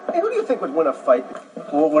Hey, who do you think would win a fight?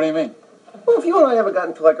 Well, what do you mean? Well, if you and I ever got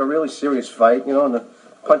into like a really serious fight, you know, and the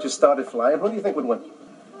punches started flying, who do you think would win?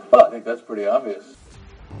 Well, I think that's pretty obvious.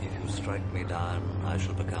 If you strike me down, I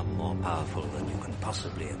shall become more powerful than you can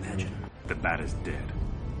possibly imagine. The bat is dead.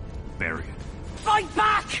 Bury it. Fight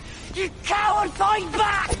back! You coward, fight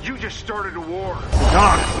back! You just started a war.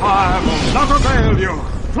 Dark fire will not avail you.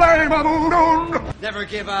 Flame of Udun! Never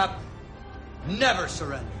give up. Never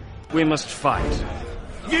surrender. We must fight.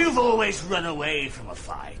 You've always run away from a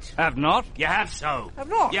fight. Have not? You have so. Have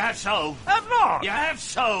not? You have so. Have not? You have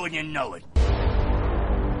so, and you know it.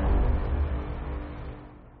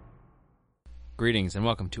 Greetings and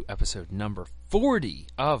welcome to episode number 40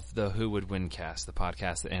 of the Who Would Win Cast, the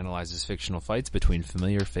podcast that analyzes fictional fights between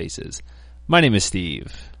familiar faces. My name is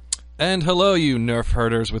Steve. And hello, you nerf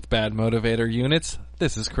herders with bad motivator units.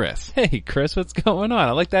 This is Chris. Hey, Chris, what's going on?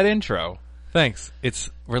 I like that intro. Thanks. It's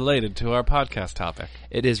related to our podcast topic.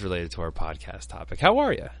 It is related to our podcast topic. How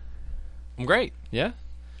are you? I'm great. Yeah?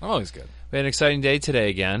 I'm always good. We had an exciting day today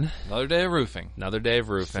again. Another day of roofing. Another day of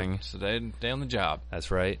roofing. It's a day on the job.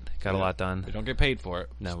 That's right. Got a lot done. We don't get paid for it.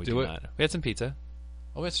 No, we do do it. not. We had some pizza.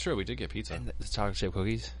 Oh, that's true. We did get pizza. And the chocolate chip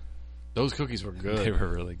cookies. Those cookies were good. They were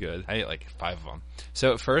really good. I ate like 5 of them.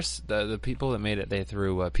 So at first, the people that made it, they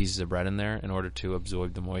threw pieces of bread in there in order to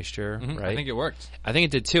absorb the moisture, right? I think it worked. I think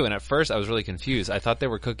it did too. And at first, I was really confused. I thought they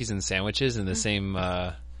were cookies and sandwiches in the same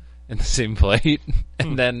plate,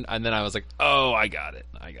 and then I was like, "Oh, I got it.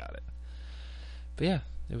 But yeah,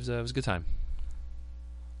 it was a good time.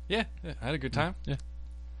 Yeah, I had a good time. Yeah,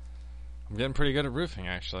 I'm getting pretty good at roofing,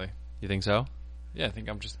 actually. you think so? Yeah, I think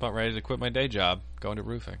I'm just about ready to quit my day job, going to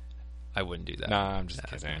roofing. I wouldn't do that. Nah, I'm just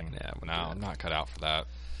kidding. Yeah, No, I'm not cut out for that.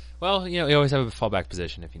 Well, you always have a fallback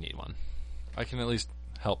position if you need one. I can at least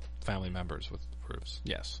help family members with roofs.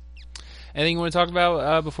 Yes. Anything you want to talk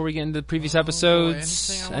about before we get into the previous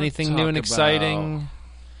episodes? Anything new and exciting?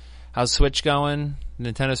 How's Switch going?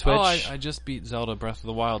 Nintendo Switch? Oh, I just beat Zelda Breath of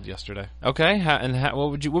the Wild yesterday. Okay,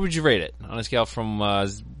 what would you rate it on a scale from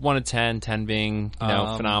 1 to 10, 10 being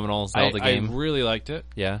phenomenal Zelda game? I really liked it.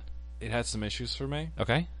 Yeah. It had some issues for me.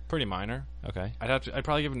 Okay. Pretty minor. Okay. I'd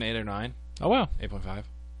probably give it an 8 or 9. Oh wow. 8.5.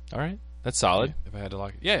 All right. That's solid. If I had to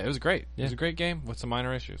lock it. Yeah, it was great. Yeah. It was a great game with some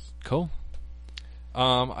minor issues. Cool.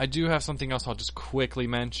 I do have something else I'll just quickly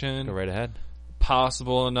mention. Go right ahead.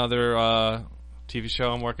 Possible another TV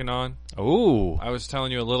show I'm working on. Ooh. I was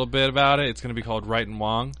telling you a little bit about it. It's going to be called Right and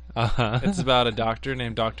Wong. Uh-huh. It's about a doctor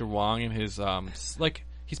named Dr. Wong and his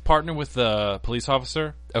he's partnered with the police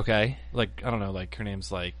officer. Okay. Like, I don't know, like her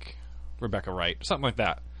name's like Rebecca Wright, something like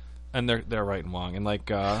that. And they're Right and Wong, and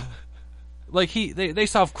they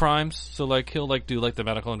solve crimes. So like he'll like do like the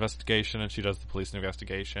medical investigation, and she does the police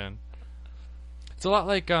investigation. It's a lot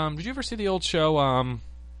like did you ever see the old show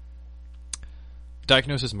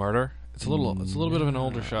Diagnosis Murder? It's a little bit of an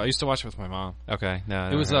older show. I used to watch it with my mom. Okay. No.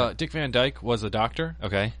 It was Dick Van Dyke was a doctor.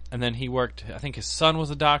 Okay. And then he worked. I think his son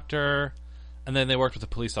was a doctor, and then they worked with a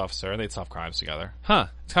police officer, and they'd solve crimes together. Huh.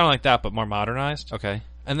 It's kind of like that, but more modernized. Okay.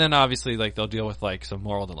 And then obviously, like they'll deal with like some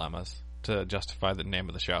moral dilemmas to justify the name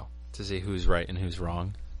of the show. To see who's right and who's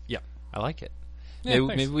wrong. Yeah, I like it. Yeah,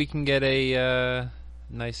 maybe we can get a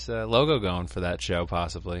nice logo going for that show,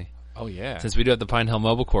 possibly. Oh yeah. Since we do have the Pine Hill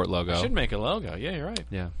Mobile Court logo. We should make a logo. Yeah, you're right.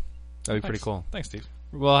 Yeah. That'd be pretty cool. Thanks, Steve.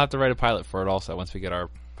 We'll have to write a pilot for it also once we get our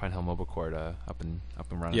Pine Hill Mobile Court up and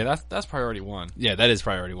running. Yeah, that's priority 1. Yeah, that is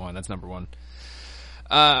priority 1. That's number 1.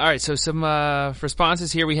 All right, so some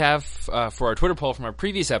responses here we have for our Twitter poll from our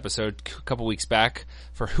previous episode a couple weeks back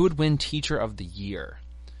for who would win Teacher of the Year.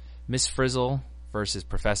 Miss Frizzle versus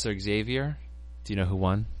Professor Xavier. Do you know who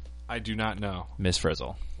won? I do not know. Miss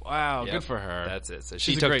Frizzle. Wow, Yep. Good for her. That's it. So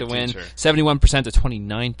She's she a took great the win, teacher. 71% to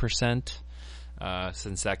 29%,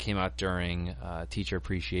 since that came out during Teacher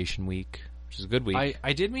Appreciation Week, which is a good week.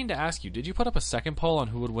 I did mean to ask you, did you put up a second poll on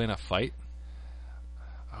who would win a fight?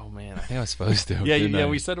 Oh, man, I think I was supposed to. Yeah,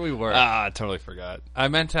 we said we were. I totally forgot. I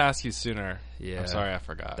meant to ask you sooner. Yeah. I'm sorry I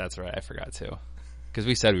forgot. That's right, I forgot too. Because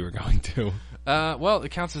we said we were going to. Well, it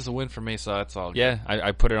counts as a win for me, so that's all good. Yeah,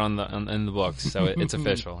 I put it in the books, so it's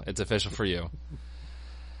official. It's official for you.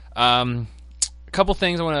 A couple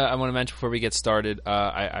things I want to mention before we get started.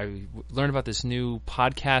 I learned about this new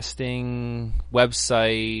podcasting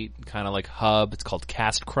website, kind of like hub. It's called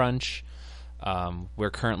Cast Crunch.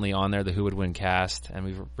 We're currently on there, the Who Would Win Cast, and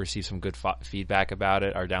we've received some good feedback about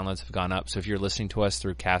it. Our downloads have gone up. So if you're listening to us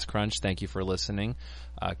through Cast Crunch, thank you for listening.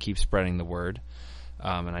 Keep spreading the word.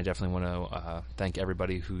 And I definitely want to thank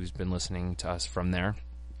everybody who's been listening to us from there.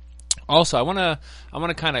 Also, I want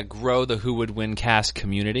to kind of grow the Who Would Win cast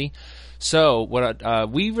community. So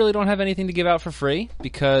we really don't have anything to give out for free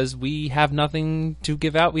because we have nothing to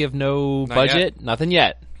give out. We have no budget, nothing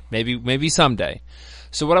yet. Maybe someday.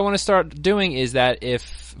 So what I want to start doing is that if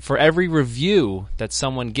for every review that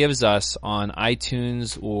someone gives us on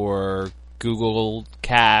iTunes or Google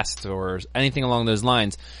Cast or anything along those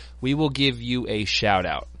lines, we will give you a shout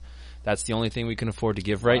out. That's the only thing we can afford to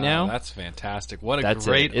give right now. That's fantastic. What a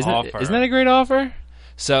great offer. Isn't that a great offer?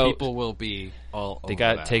 So people will be all over they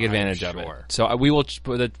got that, take advantage I'm of sure. it. So we will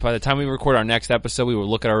by the time we record our next episode, we will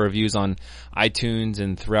look at our reviews on iTunes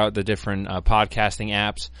and throughout the different podcasting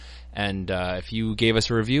apps. And if you gave us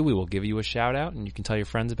a review, we will give you a shout out, and you can tell your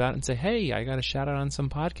friends about it and say, "Hey, I got a shout out on some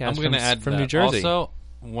podcast." I'm going to add from that. New Jersey. Also,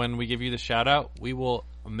 when we give you the shout out, we will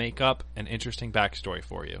make up an interesting backstory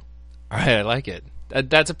for you. All right, I like it.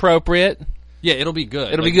 That's appropriate. Yeah, it'll be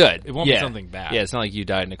good. It'll be good. It won't be something bad. Yeah, it's not like you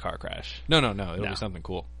died in a car crash. No. It'll be something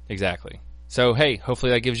cool. Exactly. So, hey,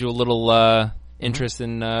 hopefully that gives you a little interest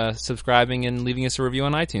in subscribing and leaving us a review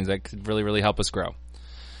on iTunes. That could really, really help us grow. All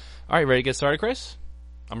right, ready to get started, Chris?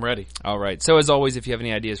 I'm ready. All right. So, as always, if you have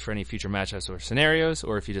any ideas for any future matchups or scenarios,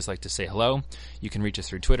 or if you just like to say hello, you can reach us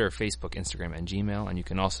through Twitter, Facebook, Instagram, and Gmail. And you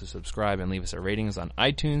can also subscribe and leave us our ratings on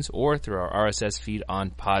iTunes or through our RSS feed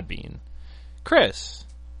on Podbean. Chris,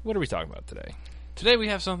 what are we talking about today? Today we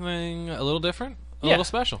have something a little different, a Yeah. little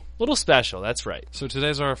special. Little special, that's right. So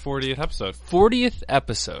today's our 40th episode. 40th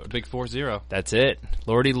episode. Big 40. That's it.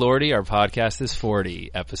 Lordy, our podcast is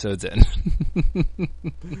 40 episodes in.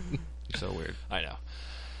 You're so weird. I know.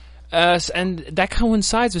 And that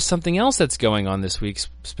coincides with something else that's going on this week,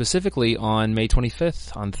 specifically on May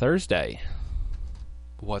 25th, on Thursday.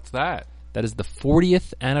 What's that? That is the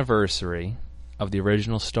 40th anniversary of the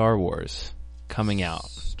original Star Wars coming out.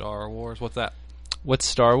 Star Wars? What's that? What's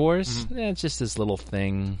Star Wars? It's just this little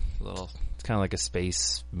thing. Little. It's kind of like a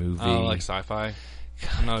space movie. Oh, like sci-fi?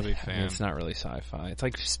 I'm not a big fan. It's not really sci-fi. It's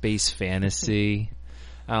like space fantasy.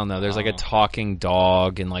 I don't know. There's like a talking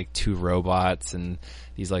dog and like two robots and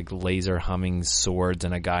these like laser humming swords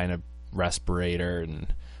and a guy in a respirator and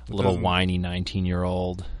a little whiny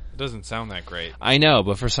 19-year-old. It doesn't sound that great. I know,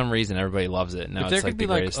 but for some reason everybody loves it. Now If there it's like could be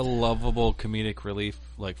the like greatest. a lovable comedic relief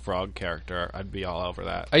like frog character, I'd be all over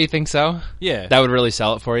that. Oh, you think so? Yeah. That would really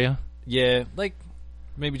sell it for you? Yeah, like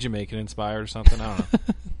maybe Jamaican inspired or something. I don't know.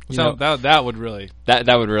 You So know- that would really. That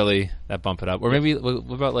would really bump it up. Or maybe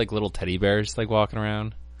what about like little teddy bears like walking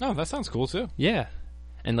around? No, that sounds cool too. Yeah.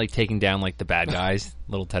 And like taking down like the bad guys,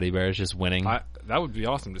 little teddy bears just winning. That would be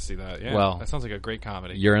awesome to see that. Yeah. Well, that sounds like a great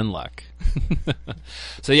comedy. You're in luck.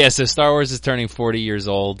 So Star Wars is turning 40 years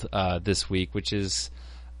old this week, which is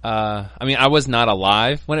I mean, I was not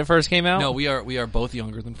alive when it first came out. No, we are both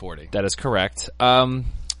younger than 40. That is correct.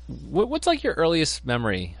 What's like your earliest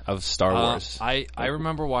memory of Star Wars? I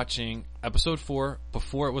remember watching episode 4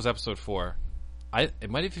 before it was episode 4. It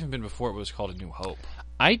might have even been before it was called A New Hope.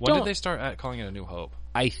 When did they start calling it A New Hope?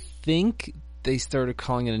 I think they started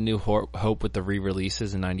calling it A New Hope with the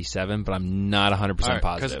re-releases in '97, but I'm not 100%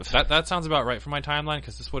 positive. That sounds about right for my timeline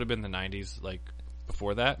because this would have been the 90s, like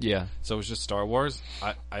before that. Yeah. So it was just Star Wars.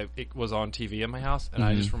 It was on TV in my house, and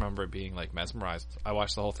I just remember it being like mesmerized. I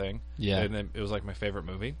watched the whole thing. Yeah. And then it was like my favorite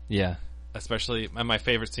movie. Yeah. Especially, and my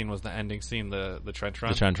favorite scene was the ending scene, the trench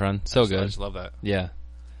run. The trench run. So I good. just love that. Yeah.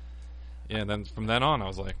 Yeah, and then from then on, I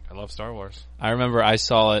was like, I love Star Wars. I remember I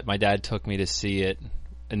saw it. My dad took me to see it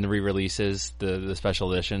in the re-releases, the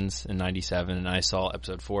special editions in '97, and I saw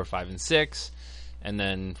episode 4, 5, and 6, and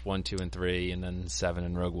then 1, 2, and 3, and then 7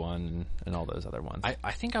 and Rogue One, and all those other ones.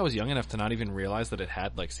 I think I was young enough to not even realize that it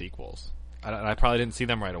had like sequels. I probably didn't see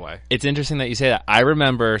them right away. It's interesting that you say that. I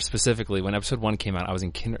remember specifically when episode 1 came out, I was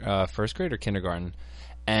in first grade or kindergarten,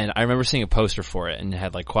 and I remember seeing a poster for it, and it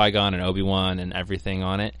had like Qui-Gon and Obi-Wan and everything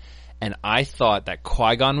on it, and I thought that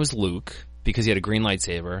Qui-Gon was Luke because he had a green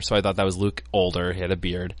lightsaber, so I thought that was Luke older, he had a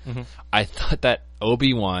beard. Mm-hmm. I thought that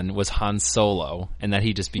Obi-Wan was Han Solo, and that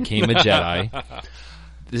he just became a Jedi.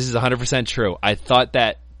 This is 100% true. I thought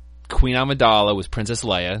that Queen Amidala was Princess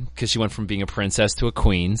Leia because she went from being a princess to a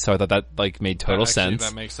queen, so I thought that like made total sense.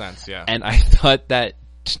 That makes sense, yeah. And I thought that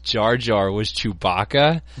Jar Jar was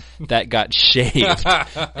Chewbacca that got shaved,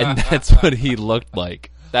 and that's what he looked like.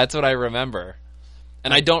 That's what I remember.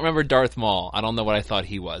 And I don't remember Darth Maul. I don't know what I thought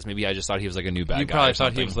he was. Maybe I just thought he was like a new bad guy. You probably or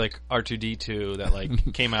thought he something. was like R2-D2 that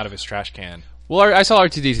like came out of his trash can. Well, I saw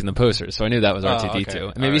R2-D2 in the posters, so I knew that was R2-D2. okay.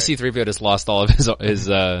 And maybe Right. C-3PO just lost all of his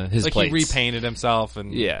Like plates. he repainted himself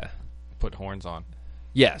and Yeah. put horns on.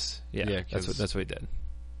 Yes. Yeah. Yeah, that's 'cause- what he did.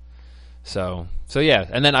 So yeah.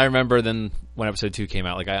 And then I remember then when episode 2 came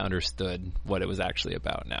out, like I understood what it was actually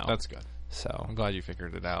about now. That's good. So I'm glad you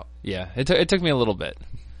figured it out. yeah, it took me a little bit.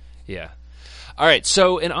 Yeah. All right.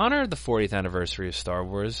 So in honor of the 40th anniversary of Star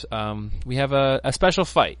Wars, we have a special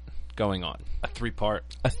fight going on. A 3-part.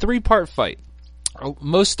 A 3-part fight.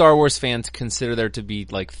 Most Star Wars fans consider there to be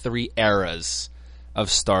like 3 eras of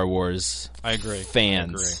Star Wars I agree. fans.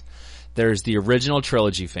 I agree. There's the original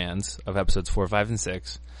trilogy fans of episodes 4, 5, and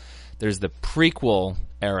 6. There's the prequel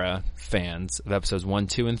era fans of episodes 1,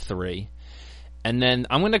 2, and 3. And then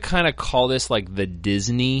I'm going to kind of call this like the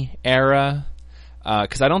Disney era,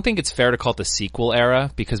 because I don't think it's fair to call it the sequel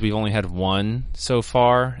era, because we've only had one so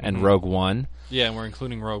far, and Rogue One. Yeah, and we're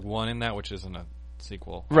including Rogue One in that, which isn't a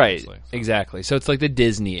sequel. Right, obviously, so. exactly. So it's like the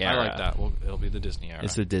Disney era. I like that. It'll be the Disney era.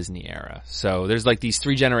 It's the Disney era. So there's like these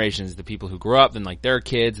 3 generations, the people who grew up, then like their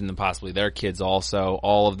kids, and then possibly their kids also,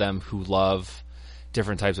 all of them who love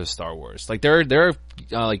different types of Star Wars. Like there are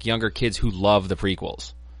like younger kids who love the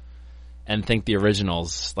prequels and think the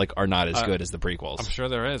originals like are not as good as the prequels. I'm sure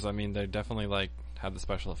there is. I mean, they definitely like have the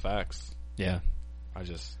special effects. Yeah.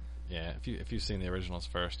 If you've seen the originals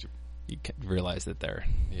first, You realize that they're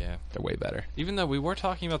way better. Even though we were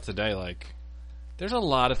talking about today, like, there's a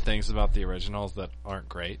lot of things about the originals that aren't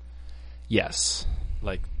great. Yes.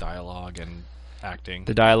 Like dialogue and acting.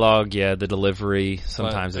 The dialogue, yeah, the delivery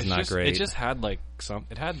sometimes is not great. It just had like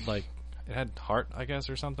it had heart, I guess,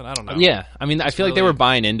 or something. I don't know. Yeah, I mean, I feel like they were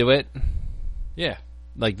buying into it. Yeah.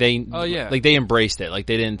 Like they embraced it. Like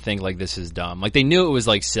they didn't think like this is dumb. Like they knew it was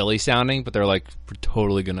like silly sounding, but they're like, we're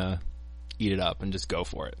totally gonna eat it up and just go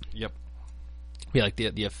for it. Yep. Yeah, like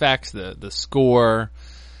the effects, the score,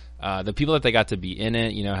 the people that they got to be in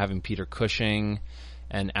it. You know, having Peter Cushing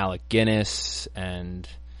and Alec Guinness and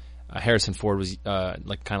Harrison Ford was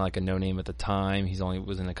like kind of like a no name at the time. He's only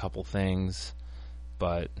was in a couple things,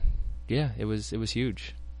 but yeah, it was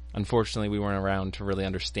huge. Unfortunately, we weren't around to really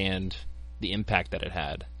understand the impact that it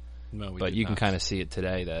had. No, but you can kind of see it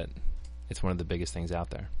today that it's one of the biggest things out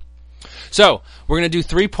there. So we're going to do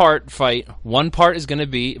 3-part fight. 1 part is going to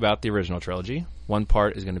be about the original trilogy. 1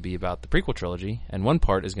 part is going to be about the prequel trilogy, and 1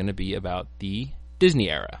 part is going to be about the Disney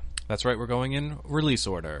era. That's right. We're going in release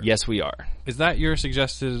order. Yes, we are. Is that your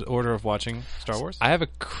suggested order of watching Star Wars? I have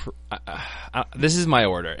this is my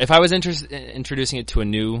order. If I was introducing it to a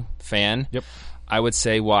new fan, yep, I would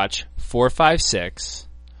say watch 4, 5, 6,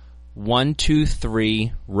 1, 2,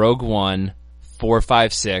 3, Rogue One, 4,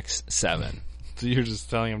 5, 6, 7. So you're just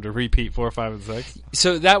telling them to repeat 4, 5, and 6?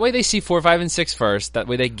 So that way they see 4, 5, and 6 first. That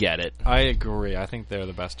way they get it. I agree. I think they're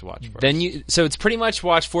the best to watch first. So it's pretty much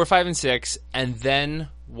watch 4, 5, and 6, and then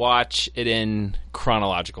watch it in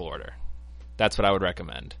chronological order. That's what I would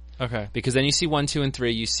recommend. Okay. Because then you see 1, 2, and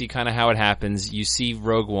 3. You see kind of how it happens. You see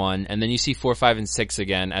Rogue One, and then you see 4, 5, and 6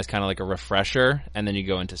 again as kind of like a refresher, and then you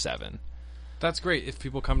go into 7. That's great. If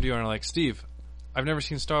people come to you and are like, Steve, I've never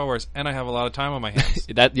seen Star Wars, and I have a lot of time on my hands.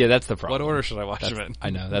 That's the problem. What order should I watch them in? I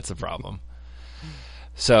know, that's the problem.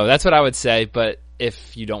 So that's what I would say, but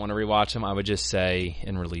if you don't want to rewatch them, I would just say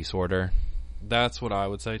in release order. That's what I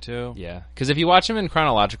would say too. Yeah, because if you watch them in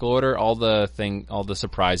chronological order, all the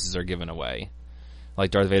surprises are given away.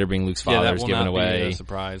 Like Darth Vader being Luke's father is given away. Be a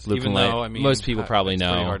surprise. Luke Even and Leia, though, I mean, most people probably it's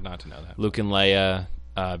know. pretty hard not to know that. Luke and Leia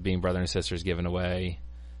being brother and sister is given away.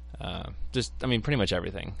 Pretty much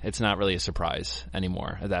everything. It's not really a surprise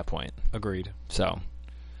anymore at that point. Agreed. So,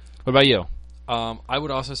 what about you? I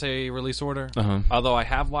would also say release order. Uh-huh. Although I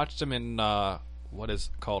have watched them in what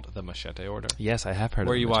is called the Machete order. Yes, I have heard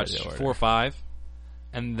where of the you Machete watch order. 4, 5,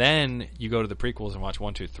 and then you go to the prequels and watch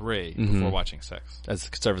 1, 2, 3 before watching 6. That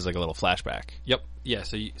serves as like a little flashback. Yep. Yeah.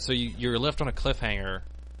 So you're left on a cliffhanger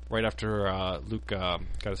right after Luke got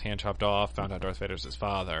his hand chopped off, found out Darth Vader's his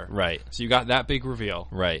father. Right. So you got that big reveal.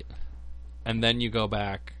 Right. And then you go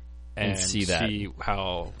back and see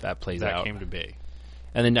how that plays out. Came to be.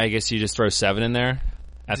 And then I guess you just throw 7 in there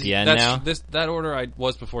at the end now. That order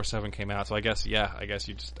was before 7 came out, so I guess you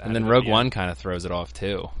just. And then Rogue One kind of throws it off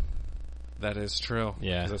too. That is true.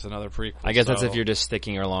 Yeah, that's another prequel. I guess that's if you're just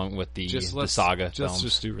sticking along with the saga films.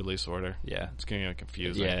 Just do release order. Yeah, it's getting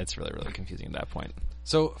confusing. Yeah, it's really confusing at that point.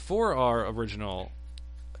 So for our original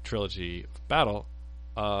trilogy battle,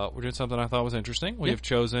 we're doing something I thought was interesting. We have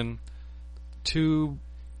chosen 2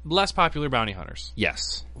 less popular bounty hunters.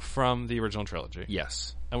 Yes, from the original trilogy.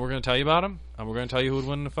 Yes, and we're going to tell you about them, and we're going to tell you who would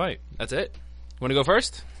win in the fight. That's it. Want to go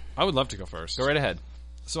first? I would love to go first. Go right ahead.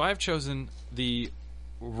 So I've chosen the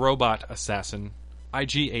robot assassin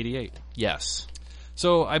IG-88. Yes.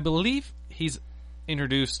 So I believe he's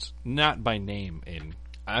introduced not by name in.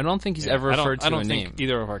 I don't think he's ever referred to a name. I don't think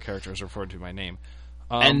either of our characters referred to by name.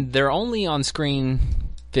 And they're only on screen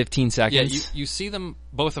 15 seconds. Yeah, you see them,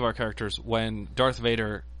 both of our characters, when Darth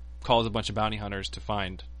Vader calls a bunch of bounty hunters to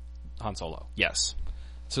find Han Solo. Yes.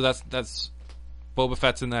 So that's Boba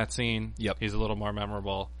Fett's in that scene. Yep. He's a little more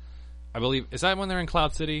memorable. I believe, is that when they're in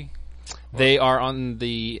Cloud City? They are on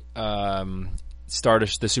the the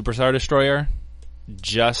Super Star Destroyer,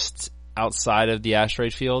 just outside of the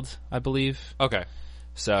asteroid field, I believe. Okay.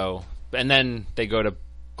 So, and then they go to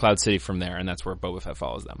Cloud City from there, and that's where Boba Fett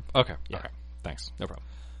follows them. Okay. Yeah. Okay. Thanks. No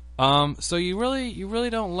problem. So you really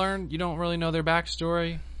don't learn, you don't really know their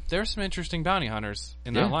backstory. There's some interesting bounty hunters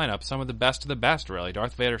in that lineup. Some of the best, really.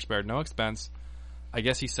 Darth Vader spared no expense. I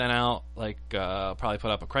guess he sent out, probably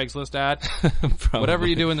put up a Craigslist ad. Whatever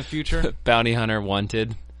you do in the future. Bounty Hunter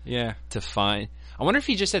Wanted. Yeah. To find. I wonder if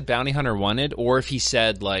he just said Bounty Hunter Wanted, or if he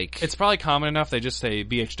said, It's probably common enough. They just say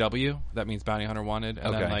BHW. That means Bounty Hunter Wanted.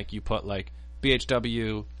 And then, you put,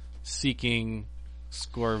 BHW seeking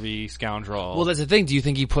scurvy scoundrel. Well, that's the thing. Do you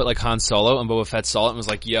think he put, Han Solo and Boba Fett saw it and was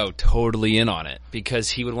like, yo, totally in on it? Because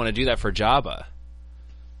he would want to do that for Jabba.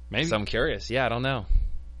 Maybe. So I'm curious. Yeah, I don't know.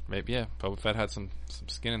 Maybe, yeah. Boba Fett had some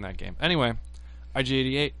skin in that game. Anyway,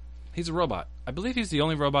 IG-88, he's a robot. I believe he's the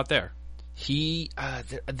only robot there. He,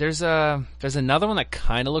 there's another one that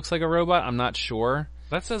kind of looks like a robot. I'm not sure.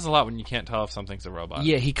 That says a lot when you can't tell if something's a robot.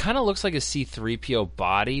 Yeah, he kind of looks like a C-3PO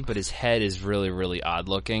body, but his head is really, really odd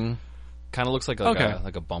looking. Kind of looks like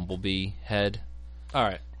a bumblebee head. All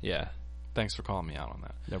right. Yeah. Thanks for calling me out on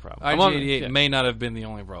that. No problem. IG-88 may not have been the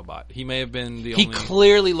only robot. He may have been the only... He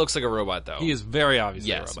clearly looks like a robot, though. He is very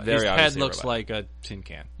obviously a robot. His head looks like a tin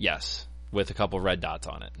can. Yes, with a couple red dots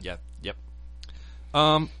on it. Yep.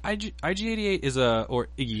 IG-88 is or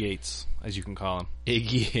Iggy-8s, as you can call him.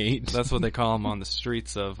 Iggy-8. That's what they call him on the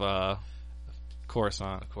streets of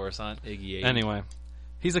Coruscant. Iggy-8. Anyway,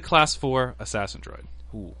 he's a Class 4 assassin droid.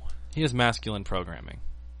 Ooh. He has masculine programming.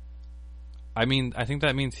 I mean, I think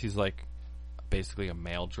that means he's basically a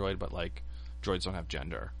male droid, but droids don't have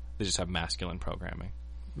gender. They just have masculine programming.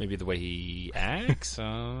 Maybe the way he acts?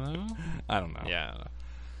 I don't know. Yeah.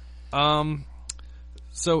 I don't know.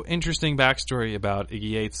 So interesting backstory about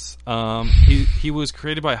Iggy-8s. He was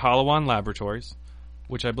created by Holowan Laboratories,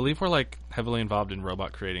 which I believe were heavily involved in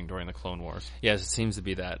robot creating during the Clone Wars. Yes, it seems to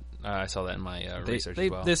be that. I saw that in my research as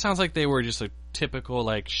well. It sounds like they were just a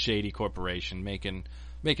typical shady corporation making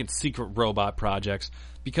secret robot projects,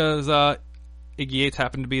 because Iggy-8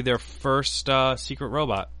 happened to be their first secret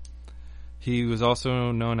robot. He was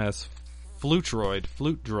also known as Flute Droid,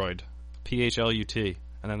 PHLUT.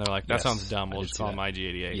 And then they're like, that sounds dumb. We'll just call him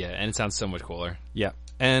IG-88. Yeah, and it sounds so much cooler. Yeah.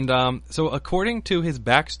 And so according to his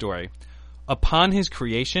backstory, upon his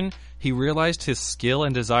creation, he realized his skill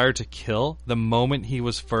and desire to kill the moment he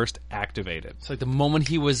was first activated. It's the moment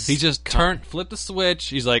he was... He just flipped the switch.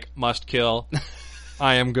 He's like, must kill.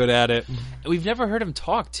 I am good at it. We've never heard him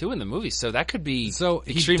talk, too, in the movie, so that could be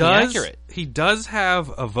extremely accurate. He does have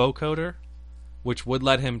a vocoder, which would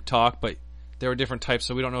let him talk, but there are different types,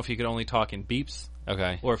 so we don't know if he could only talk in beeps.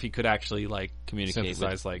 Okay. Or if he could actually communicate,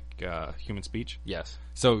 synthesize human speech. Yes.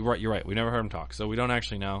 So you're right. We never heard him talk, so we don't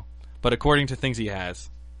actually know. But according to things he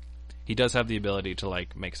does have the ability to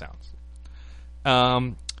make sounds.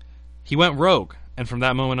 He went rogue, and from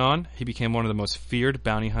that moment on, he became one of the most feared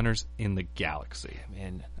bounty hunters in the galaxy.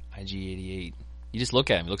 Man, IG-88. You just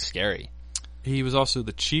look at him; he looks scary. He was also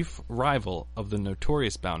the chief rival of the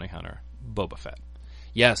notorious bounty hunter Boba Fett.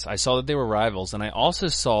 Yes, I saw that they were rivals, and I also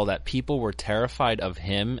saw that people were terrified of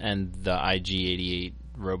him and the IG-88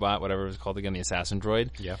 robot, whatever it was called again, the assassin droid,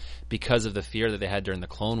 because of the fear that they had during the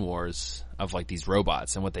Clone Wars of these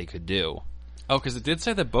robots and what they could do. Oh, because it did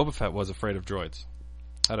say that Boba Fett was afraid of droids.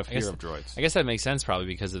 Had a fear of droids. I guess that makes sense probably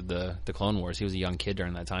because of the Clone Wars. He was a young kid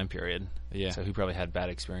during that time period. Yeah. So he probably had bad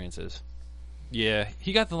experiences. Yeah,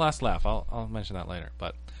 he got the last laugh. I'll mention that later.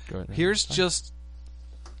 But here's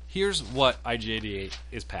what IG-88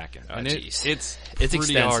 is packing. Oh, and it's pretty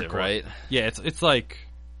extensive, hardcore. right? Yeah,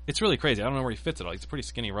 it's really crazy. I don't know where he fits it all. He's a pretty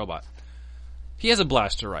skinny robot. He has a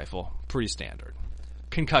blaster rifle, pretty standard.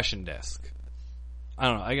 Concussion disc. I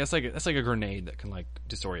don't know. I guess that's like a grenade that can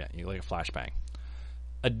disorient you, like a flashbang.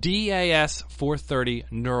 A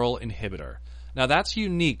DAS-430 neural inhibitor. Now that's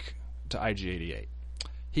unique to IG-88.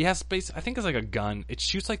 He has space. I think it's like a gun. It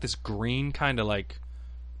shoots this green kind of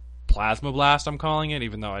plasma blast, I'm calling it,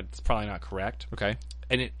 even though it's probably not correct. Okay.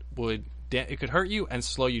 And it could hurt you and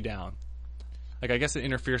slow you down. I guess it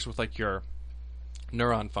interferes with your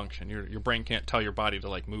neuron function. Your brain can't tell your body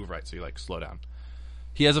to move right, so you slow down.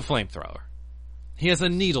 He has a flamethrower. He has a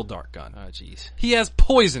needle dart gun. Oh jeez. He has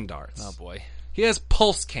poison darts. Oh boy. He has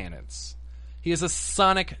pulse cannons. He has a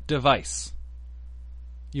sonic device.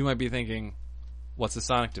 You might be thinking, what's a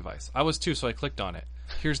sonic device? I was too, so I clicked on it.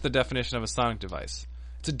 Here's the definition of a sonic device.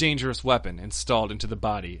 It's a dangerous weapon installed into the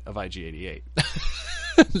body of IG-88.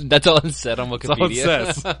 That's all it said on Wikipedia.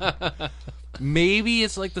 That's all it says. Maybe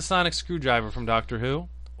it's like the sonic screwdriver from Doctor Who,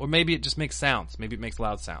 or maybe it just makes sounds. Maybe it makes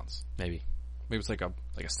loud sounds. Maybe Maybe it's like a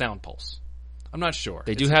sound pulse. I'm not sure.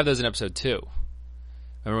 they do have those in episode 2.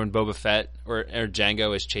 Remember when Boba Fett or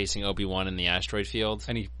Django is chasing Obi-Wan in the asteroid field?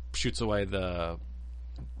 And he shoots away the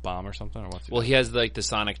bomb or something, or what's Well, he has like the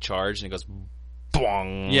sonic charge, and it goes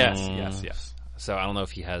bong. Yes. So I don't know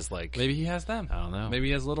if he has like. Maybe he has them. I don't know. Maybe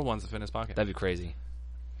he has little ones that fit in his pocket. That'd be crazy.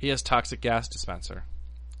 He has toxic gas dispenser.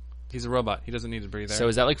 He's a robot. He doesn't need to breathe air. So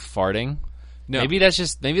is that like farting? No. Maybe that's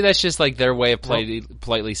just like their way of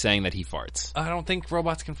politely saying that he farts. I don't think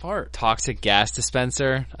robots can fart. Toxic gas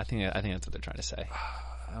dispenser. I think that's what they're trying to say.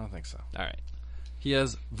 I don't think so. All right. He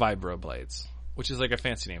has vibroblades, which is like a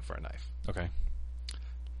fancy name for a knife. Okay.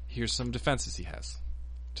 Here's some defenses he has.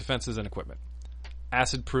 Defenses and equipment.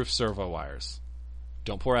 Acid-proof servo wires.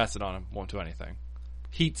 Don't pour acid on him. Won't do anything.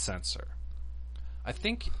 Heat sensor. I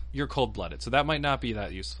think you're cold-blooded, so that might not be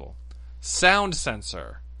that useful. Sound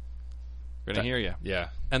sensor. We're gonna hear you. Yeah.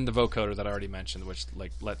 And the vocoder that I already mentioned, which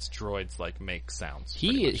like lets droids like make sounds.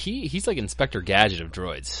 He's like Inspector Gadget of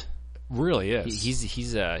droids. Really is.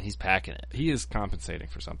 He's packing it. He is compensating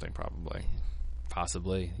for something, probably.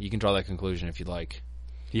 Possibly. You can draw that conclusion if you'd like.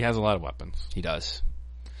 He has a lot of weapons. He does.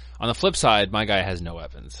 On the flip side, my guy has no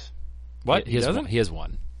weapons. What? He doesn't? He has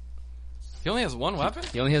one. He only has one weapon?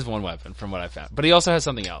 He only has one weapon, from what I found. But he also has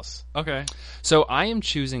something else. Okay. So I am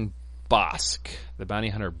choosing Bosk, the bounty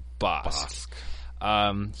hunter Bosk.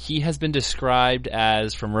 He has been described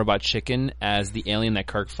as, from Robot Chicken, as the alien that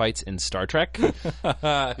Kirk fights in Star Trek. He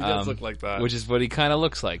does look like that. Which is what he kind of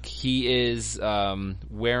looks like. He is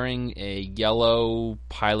wearing a yellow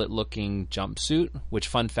pilot-looking jumpsuit, which,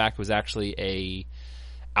 fun fact, was actually a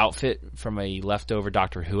outfit from a leftover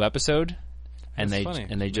Doctor Who episode. And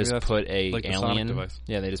they just put a like alien.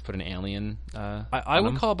 Yeah, they just put an alien. I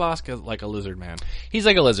would call Bosk like a lizard man. He's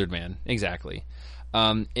like a lizard man, exactly.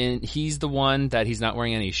 And he's the one that he's not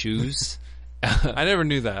wearing any shoes. I never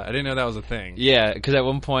knew that. I didn't know that was a thing. Yeah, because at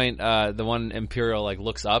one point, the one Imperial like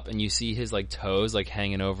looks up and you see his like toes like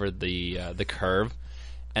hanging over the curve,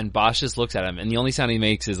 and Bosch just looks at him, and the only sound he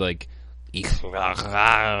makes is like. He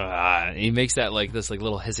makes that like this like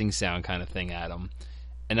little hissing sound kind of thing at him.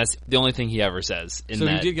 And that's the only thing he ever says. So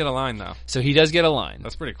he did get a line, though. So he does get a line.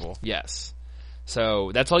 That's pretty cool. Yes.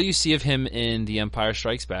 So that's all you see of him in The Empire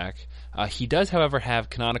Strikes Back. He does, however, have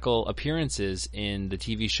canonical appearances in the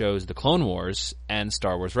TV shows The Clone Wars and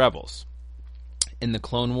Star Wars Rebels. In The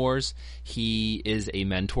Clone Wars, he is a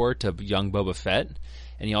mentor to young Boba Fett,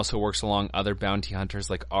 and he also works along other bounty hunters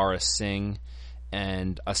like Aurra Sing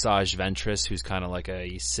and Asajj Ventress, who's kind of like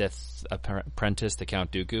a Sith apprentice to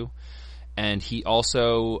Count Dooku. And he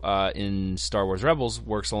also, in Star Wars Rebels,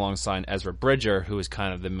 works alongside Ezra Bridger, who is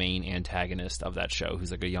kind of the main antagonist of that show,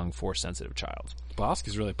 who's like a young Force-sensitive child. Bosk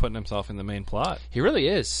is really putting himself in the main plot. He really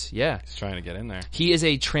is, yeah. He's trying to get in there. He is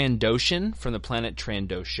a Trandoshan from the planet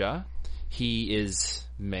Trandosha. He is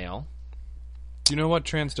male. Do you know what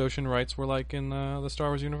Trandoshan rights were like in the Star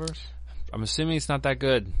Wars universe? I'm assuming it's not that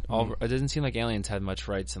good. It doesn't seem like aliens had much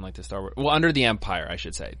rights in like the Star Wars. Well, under the Empire, I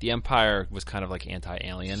should say. The Empire was kind of like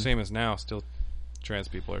anti-alien. Same as now. Still, trans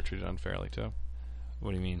people are treated unfairly too.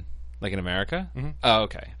 What do you mean? Like in America? Mm-hmm. Oh,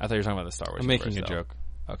 okay. I thought you were talking about the Star Wars. I'm making universe, a though. joke.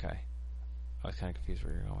 Okay. I was kind of confused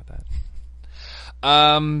where you're going with that.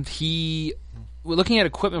 We're looking at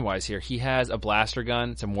equipment-wise here. He has a blaster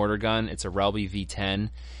gun. It's a mortar gun. It's a Relby V10.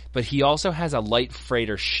 But he also has a light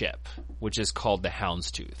freighter ship, which is called the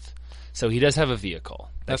Houndstooth. So he does have a vehicle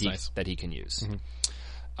that he can use.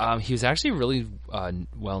 Mm-hmm. He was actually really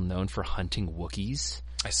well known for hunting Wookiees.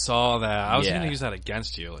 I saw that. I was going to use that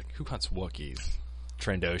against you. Like, who hunts Wookiees?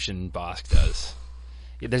 Trandoshan Bosk does.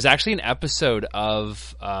 Yeah, there's actually an episode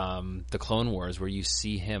of the Clone Wars where you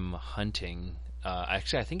see him hunting.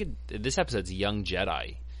 Actually, I think this episode's Young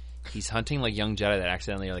Jedi. He's hunting like young Jedi that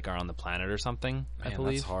accidentally like are on the planet or something. Man, I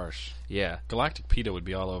believe that's harsh. Yeah, Galactic PETA would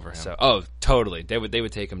be all over him. So, totally. They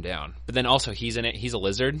would take him down. But then also he's in it. He's a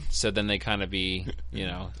lizard, so then they kind of be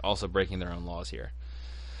also breaking their own laws here.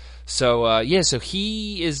 So so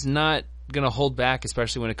he is not going to hold back,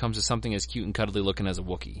 especially when it comes to something as cute and cuddly looking as a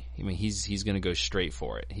Wookiee. I mean, he's going to go straight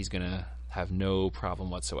for it. He's going to have no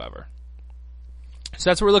problem whatsoever.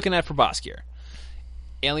 So that's what we're looking at for Bosk here.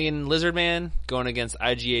 Alien Lizard Man going against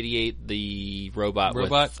IG-88, the robot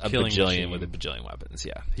with a bajillion weapons.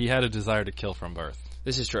 Yeah, he had a desire to kill from birth.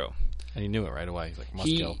 This is true, and he knew it right away. He's like, must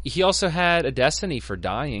kill. He also had a destiny for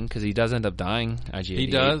dying because he does end up dying.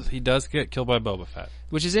 IG-88. He does get killed by Boba Fett,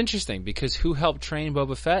 which is interesting because who helped train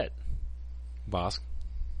Boba Fett? Bosk.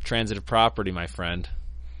 Transitive property, my friend.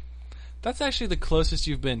 That's actually the closest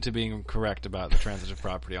you've been to being correct about the transitive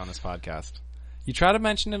property on this podcast. You try to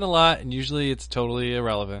mention it a lot, and usually it's totally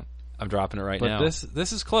irrelevant. I'm dropping it right But now.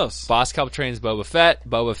 this is close. Bosk help trains Boba Fett.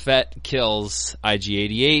 Boba Fett kills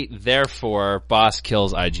IG-88. Therefore, Bosk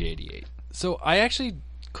kills IG-88. So I actually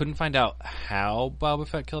couldn't find out how Boba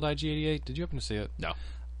Fett killed IG-88. Did you happen to see it? No.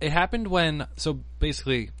 It happened when, so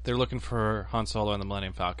basically, they're looking for Han Solo and the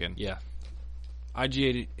Millennium Falcon. Yeah.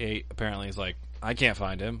 IG-88 apparently is like, I can't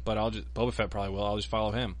find him, but Boba Fett probably will. I'll just follow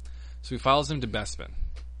him. So he follows him to Bespin.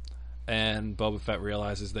 And Boba Fett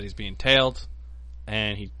realizes that he's being tailed,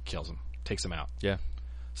 and he kills him, takes him out. Yeah.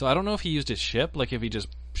 So I don't know if he used his ship, like if he just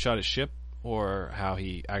shot his ship, or how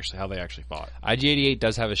they actually fought. IG-88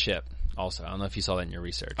 does have a ship also. I don't know if you saw that in your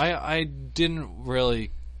research. I didn't really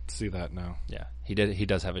see that, no. Yeah. He did. He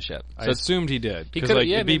does have a ship. I assumed he did. He Because could've- like,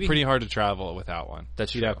 yeah, it'd be maybe. pretty hard to travel without one.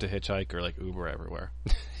 That's You'd true. have to hitchhike or like Uber everywhere.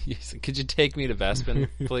 Could you take me to Bespin,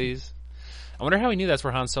 please? I wonder how he knew that's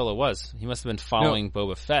where Han Solo was. He must have been following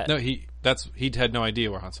Boba Fett. No, he had no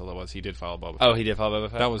idea where Han Solo was. He did follow Boba Fett. Oh, he did follow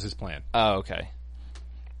Boba Fett? That was his plan. Oh, okay.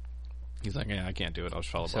 He's like, yeah, I can't do it. I'll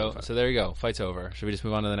just follow Boba Fett. So there you go. Fight's over. Should we just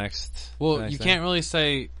move on to the next? Well, the next you thing? can't really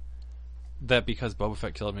say that because Boba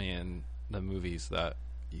Fett killed me in the movies that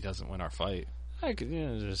he doesn't win our fight. I could,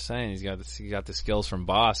 just saying he got the skills from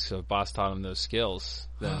Bosk. So if Bosk taught him those skills,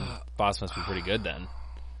 then Bosk must be pretty good then.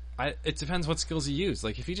 It depends what skills he used.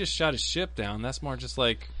 Like if he just shot his ship down, that's more just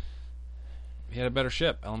like he had a better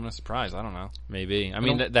ship. Element of surprise. I don't know. Maybe. I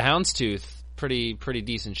mean, the Houndstooth, pretty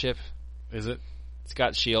decent ship. Is it? It's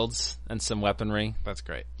got shields and some weaponry. That's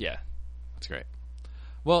great. Yeah. That's great.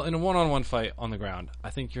 Well, in a one-on-one fight on the ground,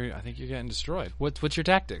 I think you're getting destroyed. What's your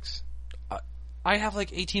tactics? I have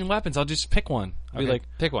like 18 weapons. I'll just pick one. I'll be Okay, like,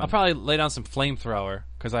 pick one. I'll probably lay down some flamethrower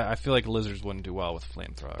because I feel like lizards wouldn't do well with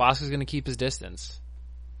flamethrower. Bosk is going to keep his distance.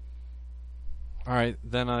 All right,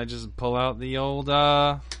 then I just pull out the old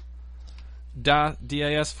DAS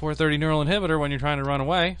 430 neural inhibitor when you're trying to run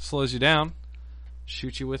away. Slows you down.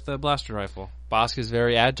 Shoot you with the blaster rifle. Bosk is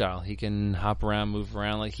very agile. He can hop around, move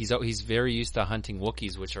around. Like he's very used to hunting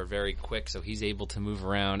Wookiees, which are very quick. So he's able to move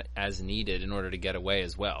around as needed in order to get away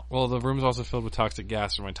as well. Well, the room's also filled with toxic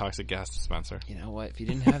gas from my toxic gas dispenser. You know what? If you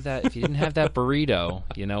didn't have that, burrito,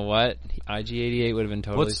 you know what? IG-88 would have been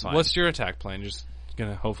totally fine. What's your attack plan? Just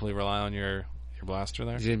gonna hopefully rely on your blaster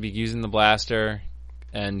there. He's going to be using the blaster,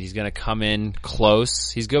 and he's going to come in close.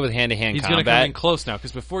 He's good with hand-to-hand He's combat. going to come in close now,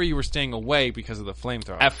 because before you were staying away because of the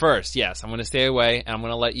flamethrower. At first, yes. I'm going to stay away, and I'm going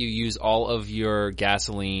to let you use all of your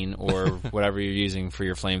gasoline or whatever you're using for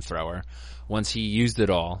your flamethrower. Once he used it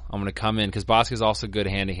all, I'm going to come in, because Bosk is also good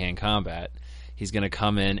hand-to-hand combat. He's going to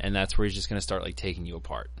come in, and that's where he's just going to start like taking you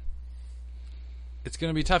apart. It's going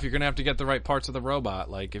to be tough. You're going to have to get the right parts of the robot.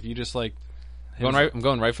 Like, if you just like... I'm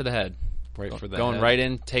going right for the head. Right for the going head. right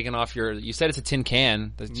in, taking off your. You said it's a tin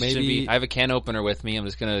can. Maybe I have a can opener with me. I'm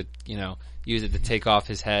just gonna, use it to take off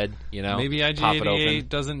his head. Maybe pop it open. IG-88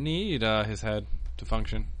 doesn't need his head to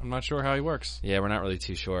function. I'm not sure how he works. Yeah, we're not really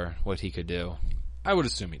too sure what he could do. I would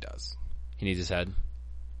assume he does. He needs his head.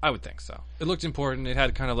 I would think so. It looked important. It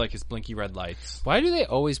had kind of like his blinky red lights. Why do they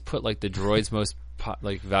always put like the droid's most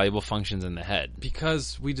valuable functions in the head?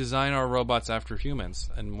 Because we design our robots after humans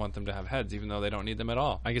and want them to have heads, even though they don't need them at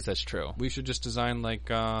all. I guess that's true. We should just design like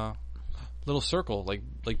a little circle, like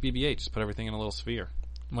BB-8. Just put everything in a little sphere.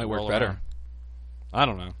 Might work Roll better. around. I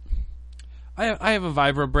don't know. I have a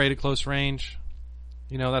vibro braid at close range.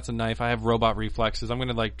 That's a knife. I have robot reflexes. I'm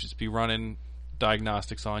gonna like just be running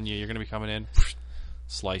diagnostics on you. You're gonna be coming in,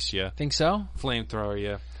 slice you, Think so? flamethrower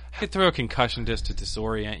you. I could throw a concussion disc to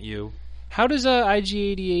disorient you. How does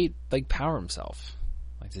IG-88 like power himself?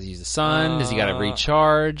 Like, does he use the sun? Does he got to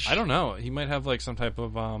recharge? I don't know. He might have like some type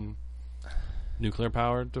of nuclear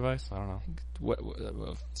powered device. I don't know. What,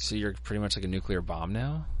 so you're pretty much like a nuclear bomb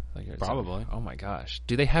now? Probably. Oh my gosh.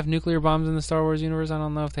 Do they have nuclear bombs in the Star Wars universe? I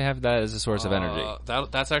don't know if they have that as a source of energy.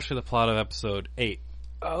 That's actually the plot of Episode 8.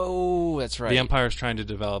 Oh, that's right. The Empire's trying to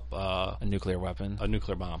develop a nuclear weapon. a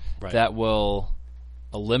nuclear bomb. Right. That will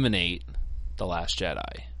eliminate The Last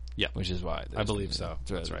Jedi. Yeah. Which is why. I believe so.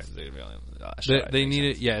 That's right. They need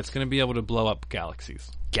it. Yeah, it's going to be able to blow up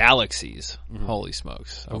galaxies. Galaxies. Mm-hmm. Holy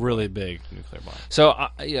smokes. A really big nuclear bomb. So,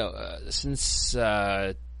 since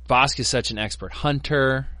Bosk is such an expert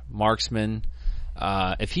hunter, marksman,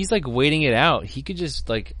 if he's like waiting it out, he could just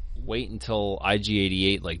like wait until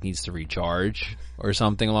IG-88 like needs to recharge or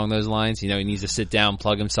something along those lines. He needs to sit down,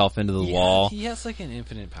 plug himself into the wall. He has like an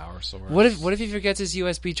infinite power source. What if he forgets his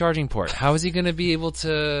USB charging port? How is he going to be able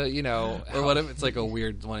to, Or what if it's like a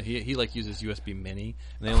weird one? He like uses USB Mini,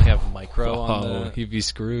 and they only have micro on the. He'd be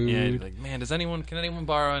screwed. Yeah, he'd be like, man, can anyone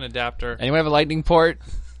borrow an adapter? Anyone have a lightning port?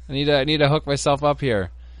 I need to hook myself up here.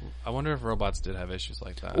 I wonder if robots did have issues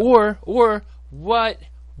like that. Or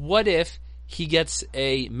what if he gets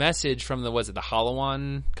a message from the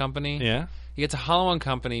Holowan company? Yeah. He gets a Holowan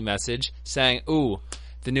company message saying, "Ooh,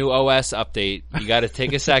 the new OS update. You got to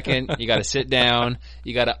take a second. You got to sit down.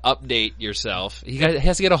 You got to update yourself." He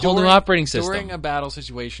has to get a whole new operating system. During a battle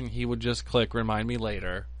situation, he would just click "Remind me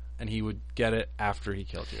later," and he would get it after he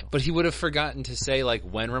killed you. But he would have forgotten to say like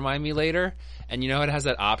when remind me later, and you know it has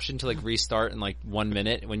that option to like restart in like 1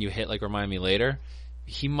 minute when you hit like remind me later.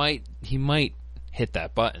 He might hit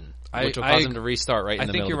that button, which will cause him to restart right in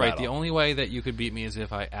the middle of the battle. I think you're right. The only way that you could beat me is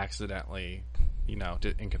if I accidentally,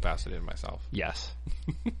 incapacitated myself. Yes.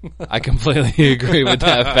 I completely agree with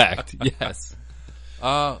that fact. Yes.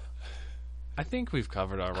 I think we've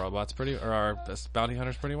covered our robots our bounty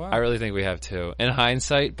hunters pretty well. I really think we have too. In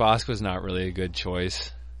hindsight, Bosk was not really a good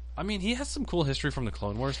choice. I mean, he has some cool history from the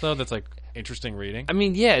Clone Wars, though. That's like interesting reading. I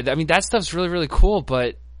mean, yeah. I mean, that stuff's really, really cool,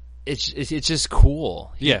 but it's just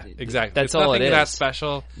cool. Yeah, exactly. That's all it is. Nothing that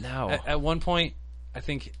special. No. At one point, I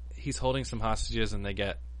think he's holding some hostages, and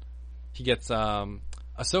he gets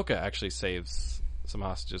Ahsoka actually saves some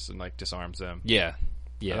hostages and like disarms them. Yeah.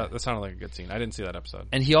 Yeah. That sounded like a good scene. I didn't see that episode.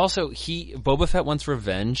 And Boba Fett wants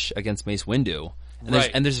revenge against Mace Windu.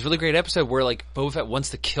 And there's a really great episode where like Boba Fett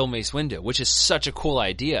wants to kill Mace Windu, which is such a cool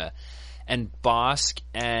idea. And Bosk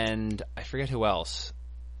and I forget who else.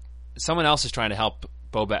 Someone else is trying to help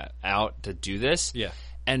Boba out to do this. Yeah.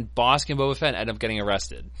 And Bosk and Boba Fett end up getting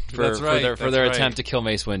arrested for their attempt to kill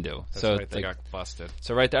Mace Windu. That's so right. They got busted.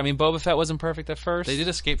 So right there, I mean, Boba Fett wasn't perfect at first. They did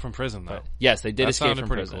escape from prison, though. Yes, they did escape from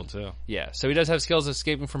pretty prison. Cool too. Yeah, so he does have skills of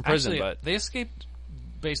escaping from prison. Actually, but they escaped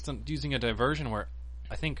based on using a diversion where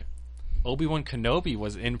I think Obi-Wan Kenobi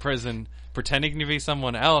was in prison pretending to be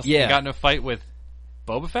someone else and got in a fight with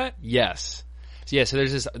Boba Fett. Yes. Yeah, so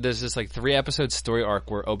there's this like 3-episode story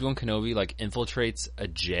arc where Obi-Wan Kenobi like infiltrates a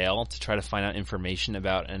jail to try to find out information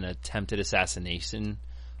about an attempted assassination.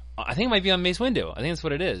 I think it might be on Mace Windu. I think that's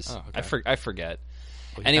what it is. Oh, okay. I forget.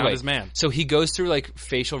 Well, anyway, his man. So he goes through like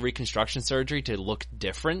facial reconstruction surgery to look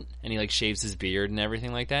different, and he like shaves his beard and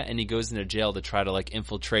everything like that, and he goes into jail to try to like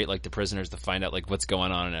infiltrate like the prisoners to find out like what's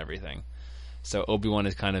going on and everything. So Obi-Wan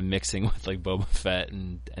is kind of mixing with like Boba Fett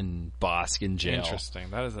and Bosk in jail.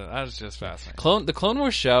 Interesting. That is just fascinating. The Clone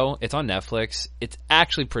Wars show, it's on Netflix. It's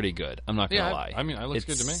actually pretty good. I'm not gonna lie. I mean, it looks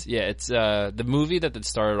good to me. Yeah, it's the movie that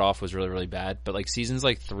started off was really, really bad, but like seasons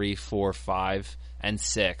like 3, 4, 5, and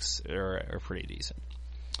 6 are pretty decent.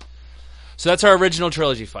 So that's our original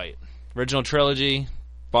trilogy fight. Original trilogy,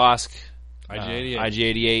 Bosk,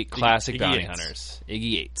 IG-88, classic bounty hunters,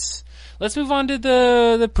 Iggy-8s. Let's move on to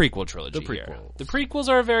the prequel trilogy here. The prequels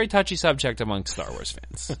are a very touchy subject amongst Star Wars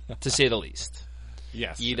fans, to say the least.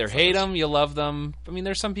 Yes. You either hate them, you love them. I mean,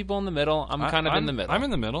 there's some people in the middle. I'm kind of in the middle. I'm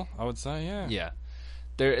in the middle, I would say, yeah. Yeah.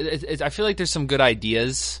 I feel like there's some good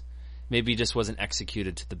ideas. Maybe just wasn't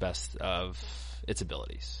executed to the best of its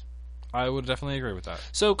abilities. I would definitely agree with that.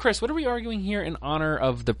 So, Chris, what are we arguing here in honor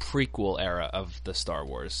of the prequel era of the Star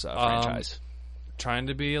Wars franchise? Trying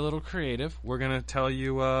to be a little creative, we're going to tell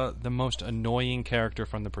you the most annoying character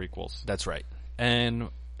from the prequels. That's right. And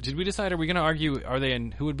did we decide, are we going to argue,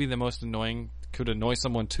 who would be the most annoying, could annoy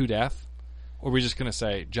someone to death? Or are we just going to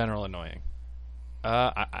say general annoying?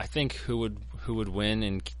 I think who would win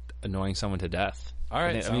in annoying someone to death. All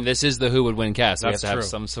right. I mean, this is the who would win cast. We have to have true.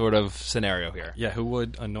 some sort of scenario here. Yeah, who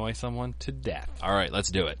would annoy someone to death? All right, let's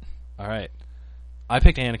do it. All right. I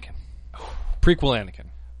picked Anakin. Prequel Anakin.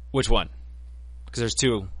 Which one? Because there's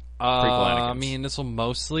 2 prequel Anakins. I mean, this will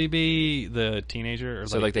mostly be the teenager. Or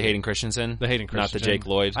so like the Hayden Christensen? The Hayden Not Christensen. the Jake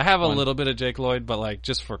Lloyd. I have a little bit of Jake Lloyd, but like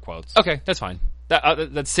just for quotes. Okay, that's fine.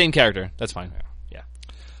 That's the same character. That's fine. Yeah.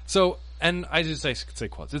 So, and I just say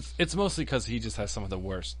quotes. It's mostly because he just has some of the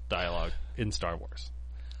worst dialogue in Star Wars.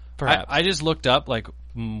 Perhaps. I just looked up like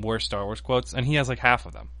worst Star Wars quotes, and he has like half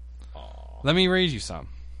of them. Aww. Let me read you some.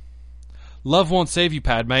 Love won't save you,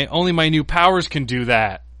 Padme. Only my new powers can do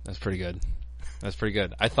that. That's pretty good. That's pretty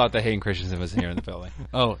good. I thought that Hayden Christensen was here in the building.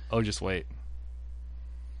 Oh, just wait.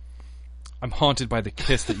 I'm haunted by the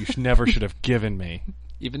kiss that you never should have given me.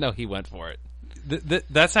 Even though he went for it.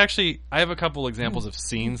 That's actually, I have a couple examples of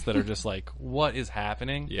scenes that are just like, what is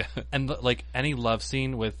happening? Yeah. And like any love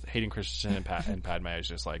scene with Hayden Christensen and Padme is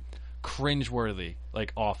just like cringeworthy,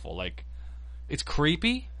 like awful. Like it's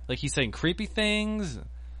creepy. Like he's saying creepy things.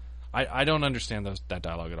 I don't understand that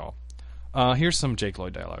dialogue at all. Here's some Jake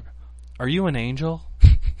Lloyd dialogue. Are you an angel?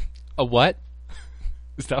 A what?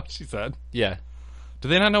 Is that what she said? Yeah. Do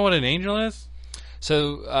they not know what an angel is?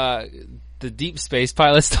 So, the deep space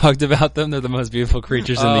pilots talked about them. They're the most beautiful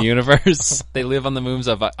creatures in the universe. They live on the moons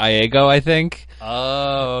of Iago, I think.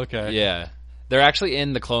 Oh, okay. Yeah. They're actually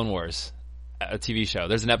in the Clone Wars, a TV show.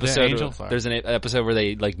 There's an episode. angels? There's an episode where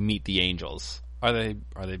they like meet the angels. Are they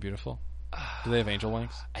beautiful? Do they have angel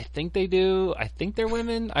wings? I think they do. I think they're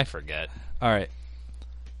women. I forget. All right.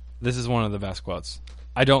 This is one of the best quotes.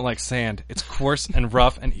 I don't like sand. It's coarse and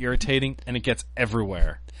rough and irritating, and it gets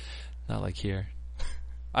everywhere. Not like here.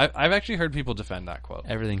 I've actually heard people defend that quote.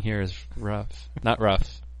 Everything here is rough. Not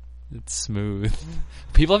rough. It's smooth.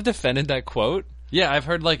 People have defended that quote. Yeah, I've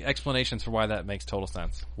heard like explanations for why that makes total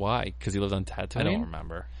sense. Why? Because he lived on Tatooine? I don't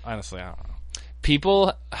remember. Honestly, I don't know.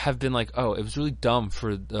 People have been like, oh, it was really dumb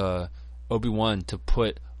for Obi-Wan to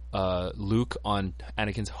put Luke on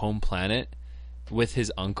Anakin's home planet with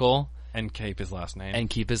his uncle. And keep his last name. And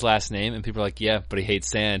keep his last name. And people are like, yeah, but he hates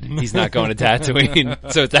sand. He's not going to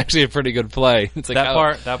Tatooine. So it's actually a pretty good play. It's like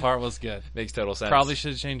that part was good. Makes total sense. Probably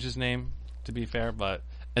should have changed his name, to be fair, but...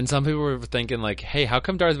 And some people were thinking like, hey, how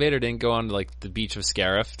come Darth Vader didn't go on to like the beach of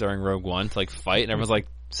Scarif during Rogue One to like fight? And everyone's like,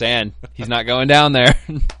 sand. He's not going down there.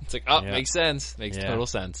 It's like, oh, makes sense. Makes total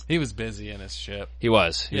sense. He was busy in his ship. He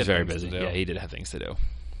was. He was very things busy. to do. Yeah, he did have things to do.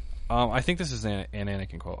 I think this is an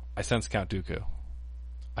Anakin quote. I sense Count Dooku.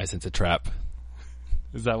 I sense a trap.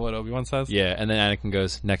 Is that what Obi-Wan says? Yeah, and then Anakin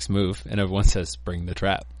goes, next move, and Obi-Wan says, bring the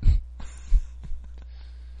trap.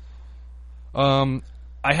 I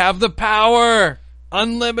have the power!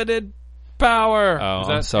 Unlimited power! Oh, is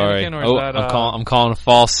that I'm sorry. Anakin, or is that, I'm calling a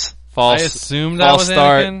false I assume that false was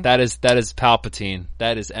start. Anakin? That is Palpatine.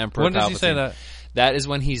 That is Emperor Palpatine. When does he say that? That is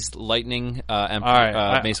when he's lightning Emperor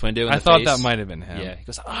right. Mace Windu in the I thought face. that might have been him. Yeah, he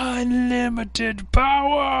goes, unlimited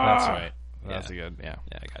power! That's right. That's a good, yeah.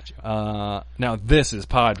 Yeah, I got you. Now this is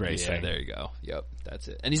pod racing. Yeah, there you go. Yep, that's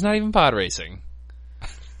it. And he's not even pod racing.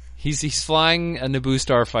 He's flying a Naboo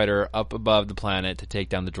starfighter up above the planet to take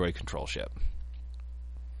down the droid control ship.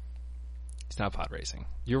 He's not pod racing.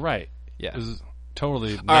 You're right. Yeah. This is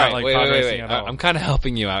totally All not right, like wait. pod racing at all. I'm kind of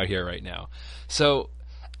helping you out here right now. So,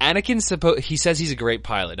 Anakin he says he's a great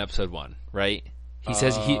pilot in Episode 1, right? He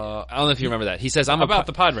says I don't know if you remember that. He says I'm about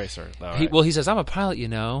the pod racer, though. Right? He says I'm a pilot, you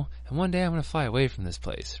know, and one day I'm going to fly away from this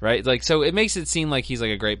place, right? Like, so it makes it seem like he's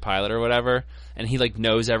like a great pilot or whatever, and he like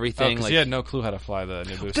knows everything. Because like, he had no clue how to fly the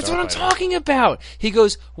Naboo. That's what I'm talking about. He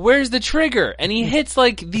goes, "Where's the trigger?" And he hits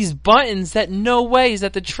like these buttons that no way is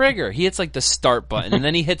that the trigger. He hits like the start button, and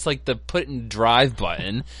then he hits like the put in drive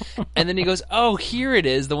button, and then he goes, "Oh, here it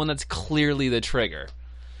is, the one that's clearly the trigger."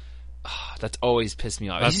 Oh, that's always pissed me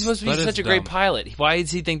off. He's supposed to be such a great pilot. Why does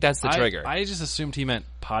he think that's the trigger? I just assumed he meant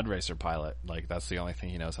pod racer pilot. Like that's the only thing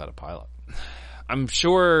he knows how to pilot. I'm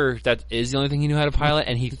sure that is the only thing he knew how to pilot,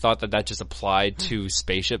 and he thought that just applied to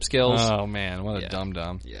spaceship skills. Oh man, what a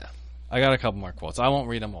dum-dum. Yeah. I got a couple more quotes. I won't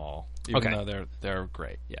read them all, even Okay. though they're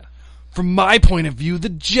great. Yeah. From my point of view, the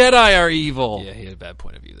Jedi are evil. Yeah, he had a bad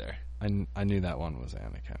point of view there. I knew that one was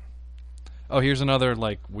Anakin. Oh, here's another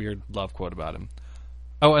like weird love quote about him.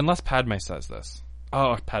 Oh, unless Padme says this.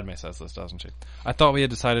 Oh, Padme says this, doesn't she? I thought we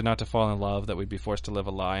had decided not to fall in love, that we'd be forced to live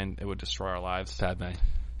a lie and it would destroy our lives. Padme.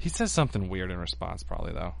 He says something weird in response,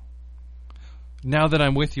 probably, though. Now that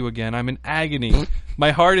I'm with you again, I'm in agony.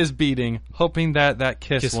 My heart is beating, hoping that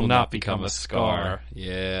kiss will not become a scar.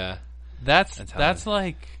 Yeah. That's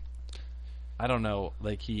like, I don't know,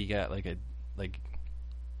 like he got like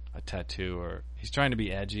a tattoo, or he's trying to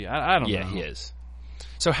be edgy. I don't know. Yeah, he is.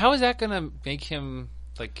 So how is that going to make him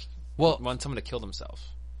like want someone to kill themselves?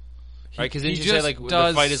 Right? Because then you say like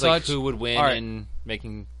the fight is like who would win and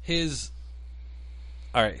making his.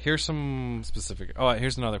 All right, here's some specific. Oh,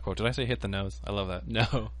 here's another quote. Did I say hit the nose? I love that.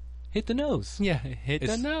 No. Hit the nose. Yeah, hit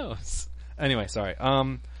the nose. Anyway, sorry.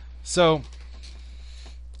 So,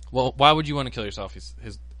 well, why would you want to kill yourself?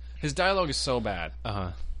 His dialogue is so bad.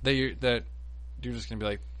 That you're just gonna be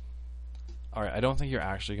like, all right, I don't think you're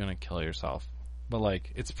actually gonna kill yourself, but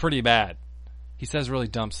like it's pretty bad. He says really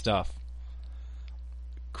dumb stuff.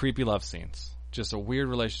 Creepy love scenes. Just a weird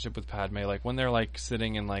relationship with Padme. Like when they're like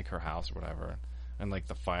sitting in like her house or whatever. And like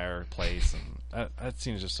the fireplace, and that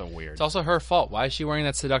scene is just so weird. It's also her fault. Why is she wearing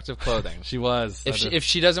that seductive clothing? She was. If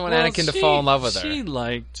she doesn't want Anakin to fall in love with her, she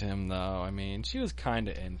liked him though. I mean, she was kind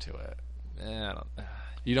of into it.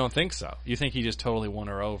 You don't think so? You think he just totally won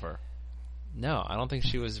her over? No, I don't think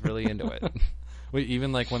she was really into it. Wait,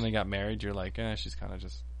 even like when they got married, you're like, she's kind of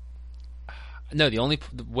just. No,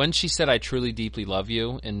 when she said "I truly, deeply love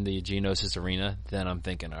you" in the Geonosis arena, then I'm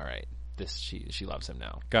thinking, all right. She loves him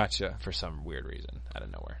now. Gotcha. For some weird reason out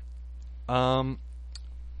of nowhere.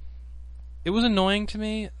 It was annoying to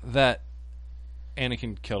me that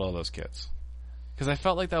Anakin killed all those kids, because I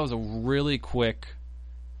felt like that was a really quick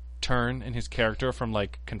turn in his character from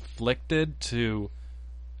like conflicted to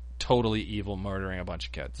totally evil, murdering a bunch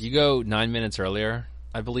of kids. You go 9 minutes earlier,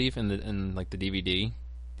 I believe, in the DVD.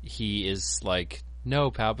 He is like,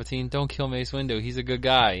 "No, Palpatine, don't kill Mace Windu. He's a good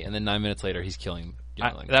guy." And then 9 minutes later, he's killing.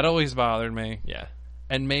 That always bothered me. Yeah,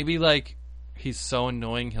 and maybe like he's so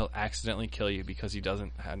annoying he'll accidentally kill you because he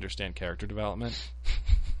doesn't understand character development.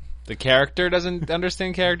 The character doesn't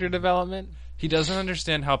understand character development. He doesn't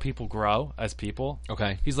understand how people grow as people.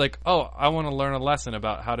 Okay. He's like, oh, I want to learn a lesson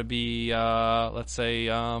about how to be, let's say,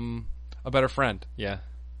 a better friend. Yeah.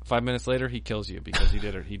 5 minutes later, he kills you because he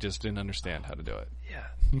did it. He just didn't understand how to do it. Yeah,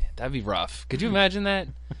 that'd be rough. Could you imagine that?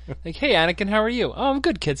 Like, hey, Anakin, how are you? Oh, I'm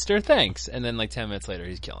good, Kidster, thanks. And then like 10 minutes later,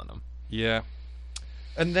 he's killing him. Yeah.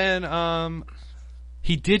 And then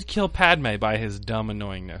he did kill Padme by his dumb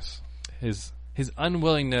annoyingness. His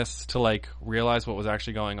unwillingness to like realize what was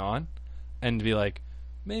actually going on. And to be like,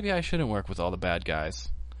 maybe I shouldn't work with all the bad guys.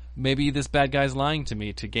 Maybe this bad guy's lying to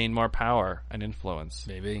me to gain more power and influence.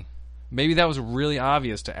 Maybe that was really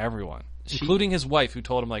obvious to everyone, including his wife, who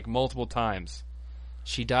told him like multiple times.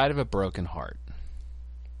 She died of a broken heart.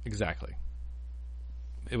 Exactly.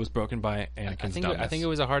 It was broken by Anakin's dumbness. I think it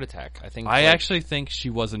was a heart attack. I actually think she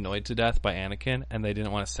was annoyed to death by Anakin, and they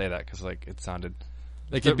didn't want to say that because like it sounded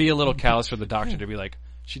like it'd be a little callous for the Doctor to be like,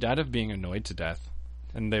 she died of being annoyed to death.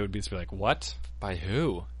 And they would be like, what? By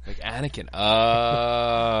who? Like Anakin.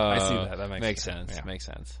 I see that. That makes sense. Yeah. Makes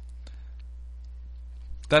sense.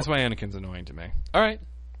 That's why Anakin's annoying to me. All right.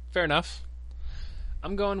 Fair enough.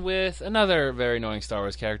 I'm going with another very annoying Star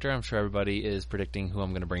Wars character. I'm sure everybody is predicting who I'm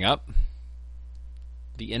going to bring up.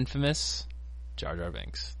 The infamous Jar Jar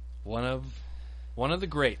Binks. One of the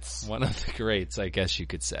greats. One of the greats, I guess you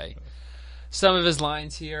could say. Some of his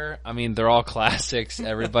lines here, I mean, they're all classics.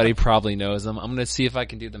 Everybody probably knows them. I'm going to see if I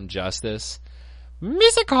can do them justice.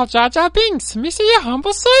 Missy called Jar Jar Binks. Missy, your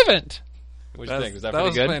humble servant. What do you think? Was that pretty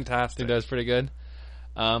good? That was fantastic. Think that was pretty good?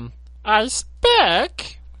 I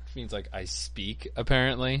speak. Which means, like, I speak,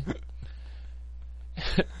 apparently.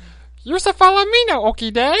 You should follow me now,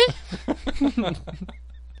 Okie Day.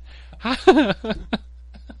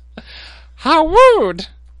 How rude.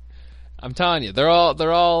 I'm telling you, they're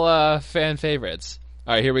all fan favorites.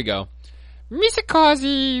 All right, here we go. Missy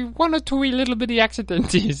Causey, one or two little bitty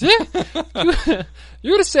accidentes, yeah?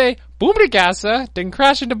 You to say, boomregassa, then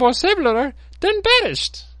crash into Borsebler, then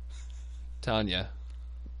perished. Telling you.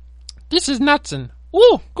 This is nutsin'.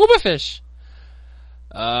 Ooh, gooberfish.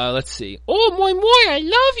 Let's see. Oh, moi, I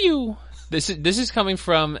love you. This is coming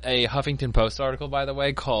from a Huffington Post article, by the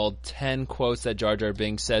way, called 10 Quotes That Jar Jar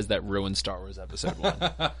Binks Says That Ruined Star Wars Episode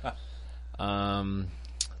 1.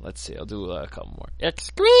 Let's see. I'll do a couple more.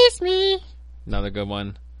 Excuse me. Another good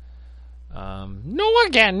one. No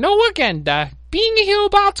again. The being here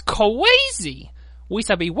about crazy. We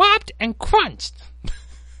shall be whopped and crunched.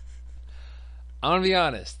 I'm gonna be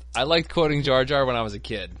honest. I liked quoting Jar Jar when I was a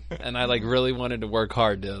kid, and I like really wanted to work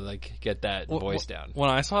hard to like get that voice down. When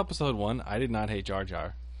I saw episode 1, I did not hate Jar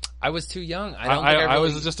Jar. I was too young. I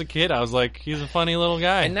was just a kid. I was like, he's a funny little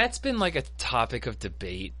guy. And that's been like a topic of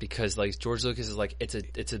debate because like George Lucas is like,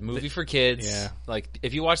 it's a movie for kids. Yeah. Like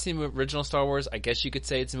if you watch the original Star Wars, I guess you could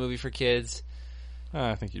say it's a movie for kids.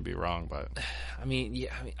 I think you'd be wrong, but I mean,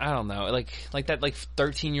 I don't know. Like that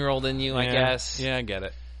 13-year-old in you, I guess. Yeah, I get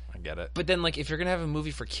it. But then, like, if you're gonna have a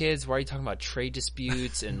movie for kids, why are you talking about trade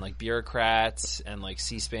disputes and like bureaucrats and like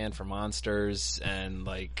C-SPAN for monsters and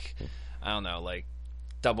like I don't know, like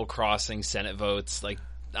double crossing Senate votes? Like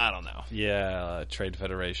I don't know. Yeah, Trade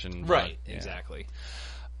Federation. Right. Yeah. Exactly.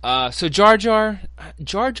 So Jar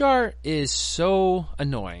Jar is so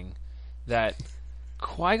annoying that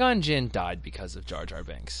Qui-Gon Jinn died because of Jar Jar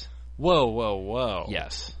Binks. Whoa.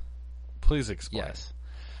 Yes. Please explain. Yes.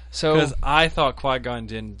 So, because I thought Qui-Gon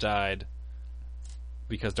Jinn died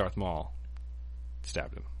because Darth Maul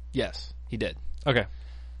stabbed him. Yes, he did. Okay.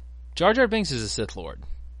 Jar Jar Binks is a Sith Lord.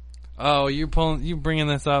 Oh, you bringing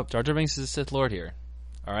this up? Jar Jar Binks is a Sith Lord here.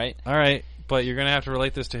 All right, but you're gonna have to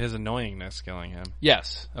relate this to his annoyingness killing him.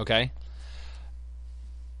 Yes. Okay.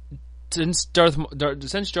 Since Jar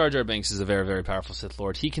Jar Binks is a very, very powerful Sith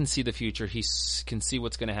Lord, he can see the future. He can see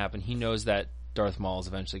what's going to happen. He knows that Darth Maul is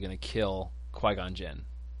eventually going to kill Qui-Gon Jinn.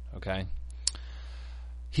 Okay?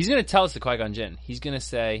 He's going to tell us to Qui-Gon Jinn. He's going to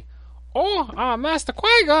say, "Oh, Master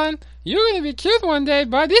Qui-Gon, you're going to be killed one day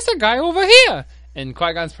by this guy over here." And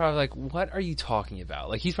Qui-Gon's probably like, "What are you talking about?"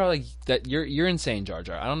 Like, he's probably like, "That you're insane, Jar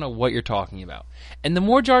Jar. I don't know what you're talking about." And the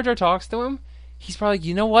more Jar Jar talks to him, he's probably like,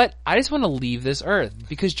 "You know what? I just want to leave this Earth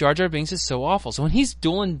because Jar Jar Binks is so awful." So when he's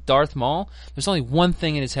dueling Darth Maul, there's only one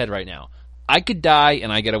thing in his head right now. I could die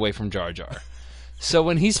and I get away from Jar Jar. So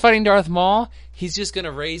when he's fighting Darth Maul, he's just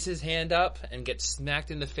gonna raise his hand up and get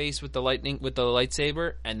smacked in the face with the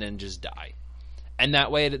lightsaber, and then just die. And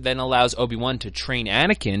that way, it then allows Obi-Wan to train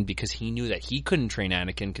Anakin because he knew that he couldn't train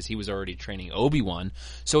Anakin because he was already training Obi-Wan.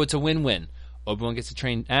 So it's a win-win. Obi-Wan gets to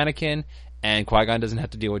train Anakin, and Qui-Gon doesn't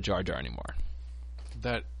have to deal with Jar Jar anymore.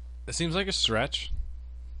 It seems like a stretch.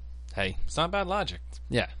 Hey, It's not bad logic.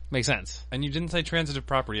 yeah, makes sense. And you didn't say transitive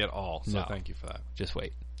property at all, so No. thank you for that. Just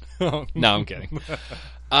wait. No, I'm kidding.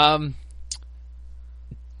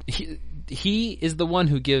 He is the one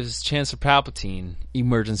who gives Chancellor Palpatine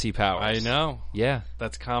emergency powers. I know. Yeah,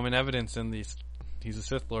 That's common evidence in these he's a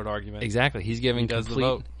Sith Lord argument. exactly. He's giving does the complete.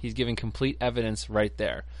 vote. He's giving complete evidence right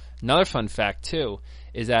there. Another fun fact too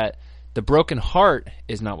is that the broken heart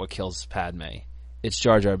is not what kills Padme. It's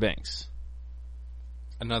Jar Jar Binks.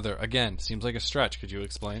 Another, again, seems like a stretch. Could you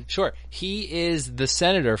explain? Sure, he is the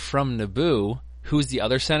senator from Naboo. Who's the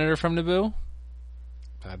other senator from Naboo?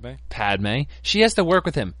 Padme. She has to work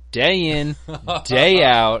with him day in, day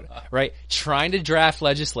out, right? Trying to draft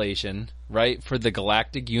legislation, right, for the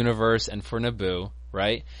galactic universe and for Naboo,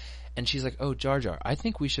 right? And she's like, "Oh, Jar Jar, I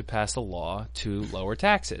think we should pass a law to lower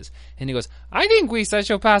taxes." And he goes, "I think we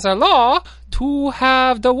should pass a law to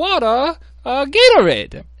have the water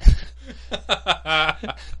Gatorade."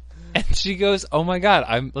 And she goes, "Oh my God,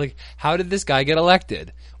 I'm like, how did this guy get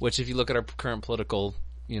elected?" Which, if you look at our current political,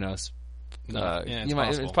 it's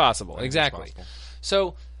possible. Exactly. It's possible.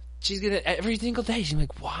 So she's gonna every single day. She's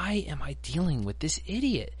like, "Why am I dealing with this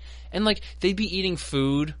idiot?" And like they'd be eating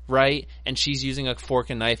food, right? And she's using a fork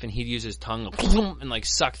and knife, and he'd use his tongue and like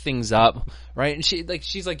suck things up, right? And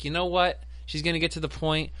she's like, you know what? She's gonna get to the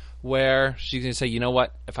point where she's gonna say, you know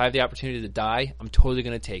what? If I have the opportunity to die, I'm totally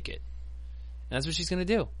gonna take it. And that's what she's gonna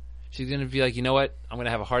do. She's gonna be like, you know what? I'm gonna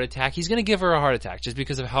have a heart attack. He's gonna give her a heart attack just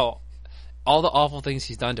because of how all the awful things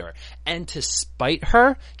he's done to her. And to spite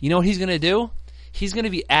her, you know what he's gonna do? He's going to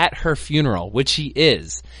be at her funeral, which he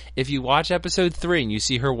is. If you watch episode 3 and you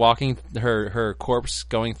see her walking, her corpse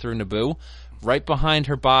going through Naboo, right behind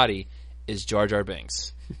her body is Jar Jar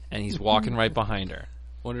Binks. And he's walking right behind her.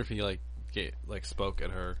 Wonder if he spoke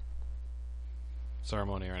at her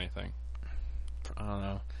ceremony or anything. I don't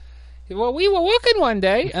know. Well, we were walking one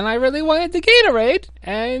day, and I really wanted the Gatorade,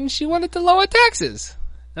 and she wanted to lower taxes.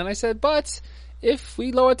 And I said, but if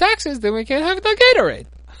we lower taxes, then we can't have the Gatorade.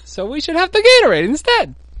 So we should have the Gatorade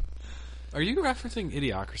instead. Are you referencing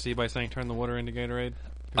Idiocracy by saying turn the water into Gatorade?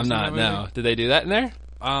 I'm not, no. Did they do that in there?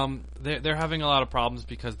 They're having a lot of problems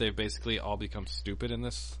because they've basically all become stupid in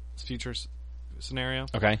this future scenario.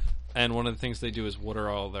 Okay. And one of the things they do is water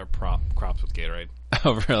all their crops with Gatorade.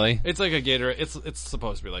 Oh, really? It's like a Gatorade. It's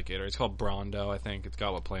supposed to be like Gatorade. It's called Brondo, I think. It's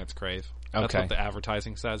got what plants crave. That's what the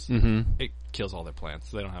advertising says. Mm-hmm. It kills all their plants.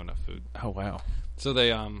 So they don't have enough food. Oh, wow. So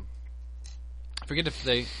they I forget if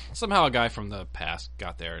they somehow a guy from the past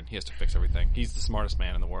got there and he has to fix everything. He's the smartest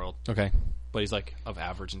man in the world. Okay. But he's like of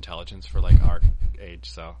average intelligence for like our age,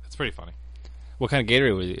 so it's pretty funny. What kind of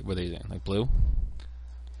Gatorade were they using? Like blue?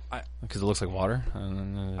 Because it looks like water? I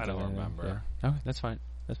don't remember. Yeah. Okay, that's fine.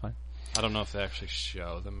 That's fine. I don't know if they actually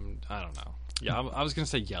show them. I don't know. Yeah, I was going to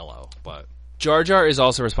say yellow, but... Jar Jar is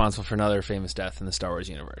also responsible for another famous death in the Star Wars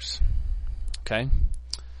universe. Okay?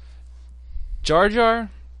 Jar Jar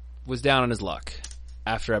was down on his luck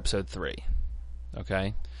after episode 3.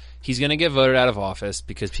 Okay? He's going to get voted out of office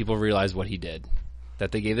because people realize what he did.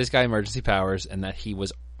 That they gave this guy emergency powers and that he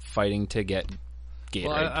was fighting to get Gatorade.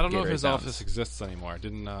 Well, I don't know if his Gatorade office exists anymore.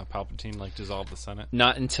 Didn't Palpatine dissolve the Senate?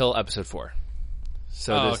 Not until episode 4.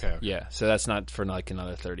 So okay. Yeah, so that's not for like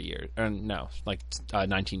another 30 years. Or no, like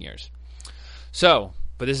 19 years. So,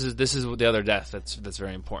 but this is the other death that's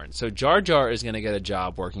very important. So Jar Jar is going to get a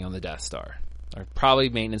job working on the Death Star. Or probably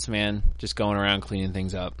maintenance man, just going around cleaning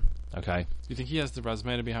things up. Okay. You think he has the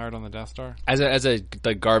resume to be hired on the Death Star? As a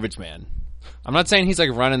garbage man. I'm not saying he's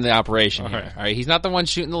like running the operation here. All right, he's not the one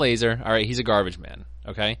shooting the laser. All right, he's a garbage man.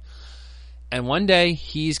 Okay. And one day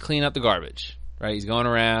he's cleaning up the garbage. Right, he's going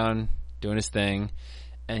around doing his thing,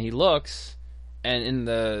 and he looks, and in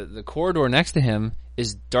the corridor next to him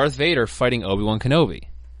is Darth Vader fighting Obi-Wan Kenobi.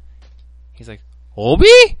 He's like,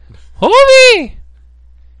 Obi?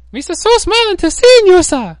 Mr. So smiling to see you,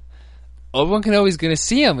 sir. Obi-Wan Kenobi's going to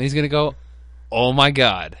see him, and he's going to go, oh my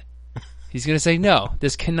God. He's going to say, no,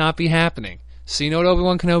 this cannot be happening. So you know what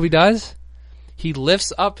Obi-Wan Kenobi does? He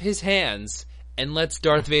lifts up his hands and lets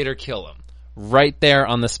Darth Vader kill him. Right there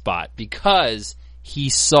on the spot. Because he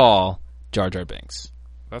saw Jar Jar Binks.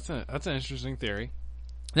 That's an interesting theory.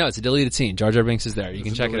 No, it's a deleted scene. Jar Jar Binks is there. You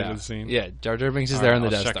can check it out. Scene? Yeah, Jar Jar Binks is there on the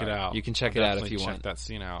Death Star. Check it out. You can check it out if you check want. That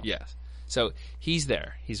scene out. Yes. So he's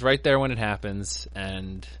there. He's right there when it happens,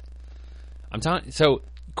 and I'm telling you. So,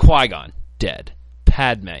 Qui-Gon, dead.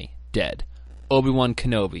 Padme, dead. Obi-Wan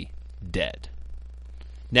Kenobi, dead.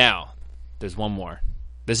 Now, there's one more.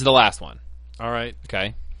 This is the last one. All right.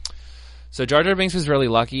 Okay? So, Jar Jar Binks was really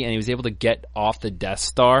lucky, and he was able to get off the Death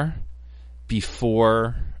Star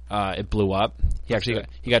before it blew up.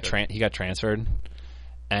 He got transferred,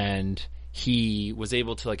 and he was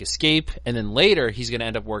able to like escape. And then later, he's going to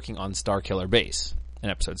end up working on Starkiller Base in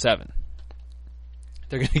Episode 7.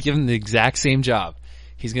 They're going to give him the exact same job.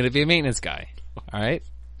 He's going to be a maintenance guy. All right.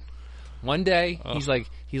 One day, he's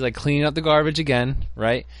like cleaning up the garbage again,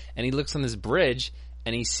 right? And he looks on this bridge,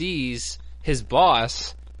 and he sees his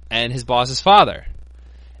boss and his boss's father.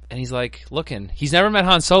 And he's like looking. He's never met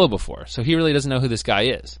Han Solo before, so he really doesn't know who this guy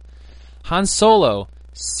is. Han Solo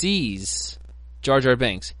sees Jar Jar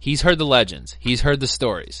Binks. He's heard the legends. He's heard the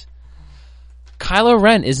stories. Kylo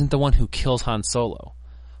Ren isn't the one who kills Han Solo.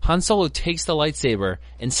 Han Solo takes the lightsaber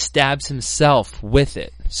and stabs himself with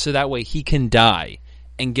it, so that way he can die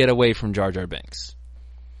and get away from Jar Jar Binks.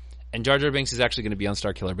 And Jar Jar Binks is actually going to be on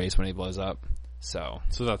Starkiller Base when he blows up. So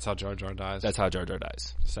that's how Jar Jar dies. That's how Jar Jar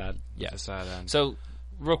dies. Sad. Yeah. It's a sad end. So,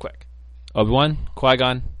 real quick. Obi-Wan,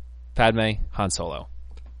 Qui-Gon, Padme, Han Solo.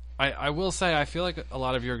 I will say, I feel like a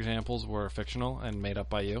lot of your examples were fictional and made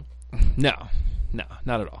up by you. No,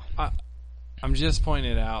 not at all. I'm just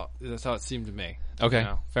pointing it out. That's how it seemed to me. Okay, You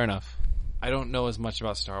know? fair enough. I don't know as much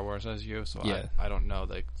about Star Wars as you, so Yeah. I don't know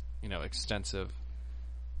the extensive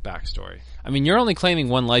backstory. I mean, you're only claiming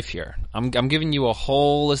one life here. I'm giving you a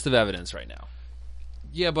whole list of evidence right now.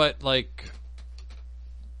 Yeah, but like,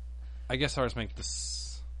 I guess ours make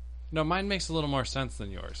this. No, mine makes a little more sense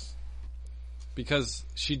than yours, because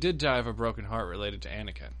she did die of a broken heart related to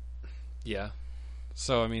Anakin. Yeah.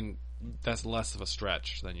 So I mean, that's less of a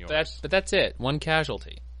stretch than yours. But that's it. One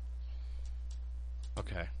casualty.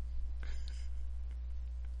 Okay.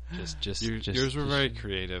 Just yours were very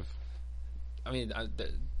creative. I mean,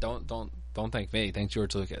 don't thank me. Thank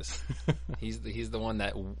George Lucas. he's the one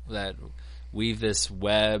that weave this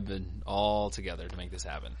web and all together to make this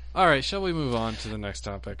happen. All right, shall we move on to the next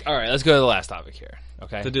topic? All right, let's go to the last topic here.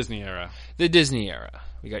 Okay, The Disney era. The Disney era.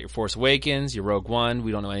 We got your Force Awakens, your Rogue One.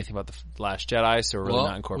 We don't know anything about the Last Jedi, so we're really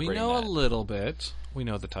not incorporating we know that. a little bit. We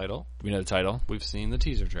know the title. We know the title. We've seen the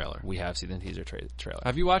teaser trailer. We have seen the teaser trailer.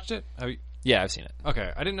 Have you watched it? Yeah, I've seen it.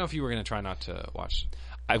 Okay, I didn't know if you were going to try not to watch it.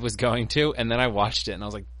 I was going to, and then I watched it, and I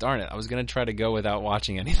was like, darn it, I was going to try to go without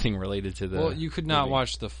watching anything related to the Well, you could not movie.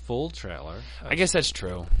 watch the full trailer. I guess that's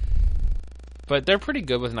true. But they're pretty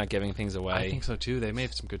good with not giving things away. I think so, too. They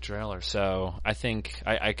made some good trailers. So I think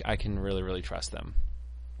I can really, really trust them.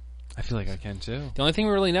 I feel like I can, too. The only thing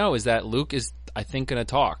we really know is that Luke is, I think, going to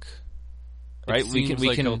talk. Right? We seems can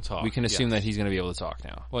like he'll talk, we can assume yes. that he's going to be able to talk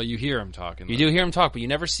now. Well, you hear him talking. You do hear him talk, but you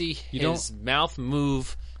never see You his mouth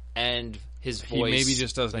move and his He voice. maybe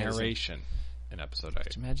just does plays in. narration in episode 8.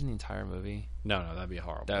 Could you imagine the entire movie? No, that'd be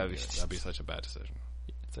horrible. That'd be such a bad decision.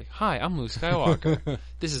 It's like, hi, I'm Luke Skywalker.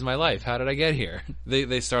 This is my life. How did I get here?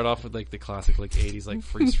 They start off with like the classic like 80s like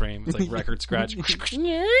freeze frame. It's like record scratch.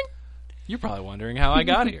 You're probably wondering how I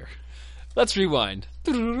got here. Let's rewind.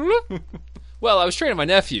 Well, I was training my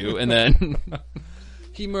nephew, and then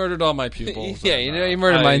He murdered all my pupils. yeah, and, he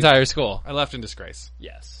murdered my entire school. I left in disgrace.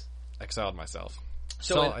 Yes. Exiled myself.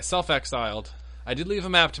 So I self-exiled. I did leave a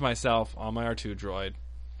map to myself on my R2 droid,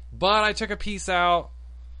 but I took a piece out.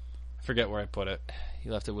 I forget where I put it.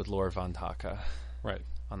 You left it with Lord Von Taka Right.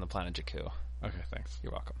 on the planet Jakku. Okay, thanks.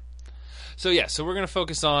 You're welcome. So so we're going to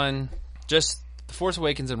focus on just The Force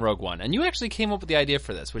Awakens and Rogue One. And you actually came up with the idea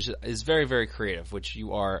for this, which is very, very creative, which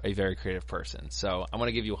you are a very creative person. So I want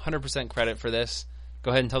to give you 100% credit for this. Go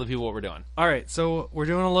ahead and tell the people what we're doing. All right, so we're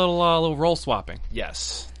doing a little role swapping.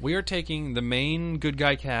 Yes. We are taking the main good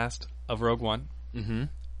guy cast of Rogue One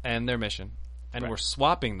and their mission, and we're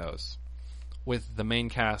swapping those with the main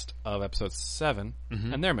cast of Episode 7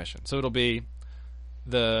 and their mission. So it'll be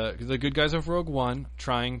the good guys of Rogue One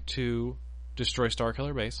trying to destroy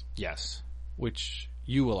Starkiller Base, Yes. which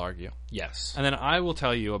you will argue. Yes. And then I will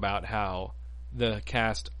tell you about how the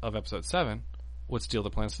cast of Episode 7 would steal the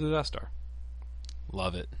plans to the Death Star.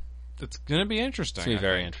 Love it. It's going to be interesting. It's going to be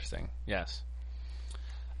very interesting. Yes.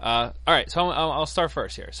 All right, so I'll start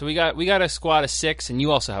first here. So we got a squad of 6, and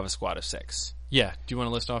you also have a squad of 6. Yeah. Do you want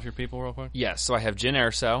to list off your people real quick? Yes, so I have Jyn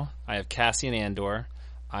Erso, I have Cassian Andor,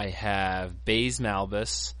 I have Baze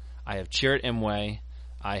Malbus, I have Chirrut Imwe,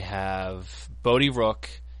 I have Bodhi Rook,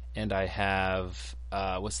 and I have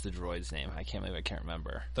what's the droid's name? I can't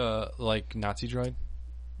remember. The Nazi droid?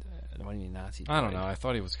 What do you mean Nazi droid? I don't know. I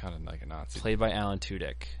thought he was kind of like a Nazi. Played by Alan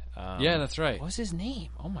Tudyk. Yeah, that's right. What was his name?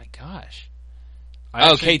 Oh my gosh. I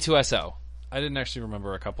actually- K2SO. I didn't actually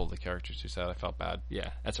remember a couple of the characters you said. I felt bad. Yeah,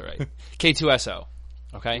 that's all right. K2SO.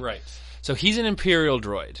 Okay? Right. So he's an Imperial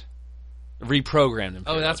droid. Reprogrammed Imperial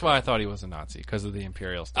Oh, that's droid. why I thought he was a Nazi, because of the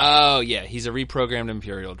Imperial stuff. Oh, yeah. He's a reprogrammed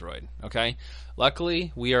Imperial droid. Okay?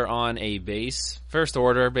 Luckily, we are on a base, First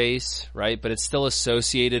Order base, right? But it's still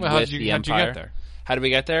associated Well, with the Empire. How'd you get there? How did we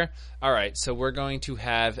get there? All right, so we're going to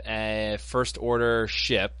have a First Order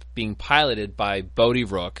ship being piloted by Bodhi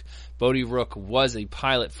Rook. Bodhi Rook was a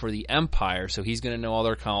pilot for the Empire, so he's going to know all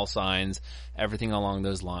their call signs, everything along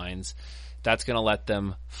those lines. That's going to let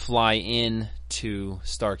them fly in to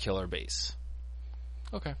Starkiller Base.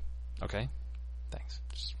 Okay. Okay? Thanks.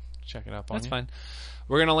 Just check it up on That's you. fine.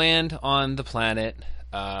 We're going to land on the planet.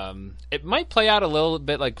 It might play out a little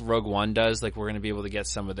bit like Rogue One does. Like, we're going to be able to get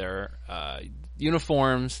some of their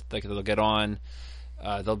uniforms. Like, they'll get on.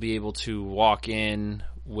 They'll be able to walk in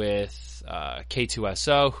with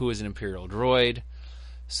K2SO, who is an Imperial droid.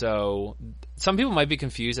 So some people might be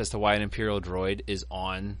confused as to why an Imperial droid is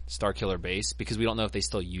on Starkiller Base, because we don't know if they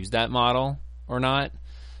still use that model or not.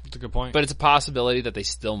 That's a good point. But it's a possibility that they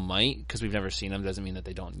still might, because we've never seen them. Doesn't mean that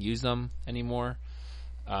they don't use them anymore.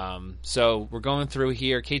 So we're going through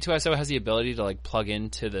here. K2SO has the ability to like plug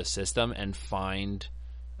into the system and find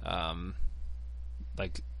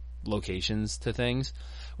like locations to things,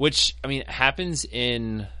 which I mean happens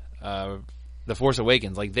in The Force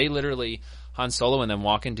Awakens. Like they literally, Han Solo and them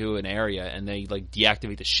walk into an area and they like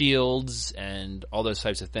deactivate the shields and all those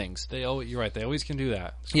types of things. You're right. They always can do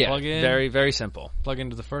that. Just Yeah, plug in, very very simple. plug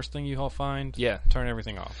into the first thing you all find. Yeah. Turn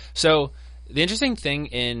everything off. So the interesting thing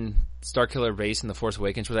in Starkiller Base and The Force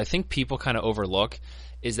Awakens, what I think people kind of overlook,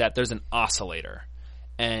 is that there's an oscillator,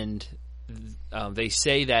 and they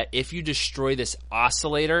say that if you destroy this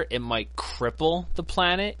oscillator, it might cripple the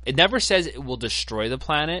planet. It never says it will destroy the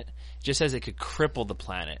planet; it just says it could cripple the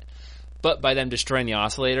planet. But by them destroying the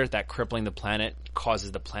oscillator, that crippling the planet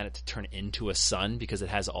causes the planet to turn into a sun because it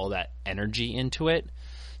has all that energy into it.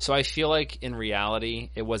 So I feel like in reality,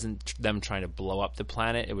 it wasn't them trying to blow up the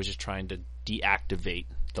planet. It was just trying to deactivate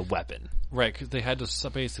the weapon. Right, because they had to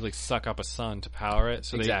basically suck up a sun to power it.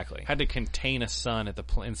 So Exactly. they had to contain a sun at the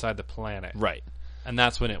inside the planet. Right. And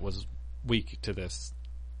that's when it was weak to this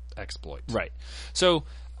exploit. Right. So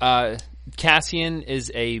Cassian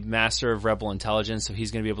is a master of rebel intelligence, so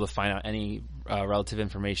he's going to be able to find out any relative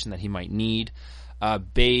information that he might need.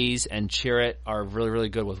 Baze and Chirrut are really, really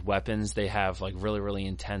good with weapons. They have like really, really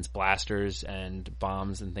intense blasters and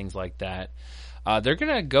bombs and things like that. They're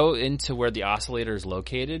going to go into where the oscillator is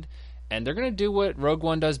located, and they're going to do what Rogue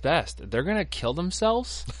One does best. They're going to kill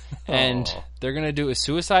themselves, and they're going to do a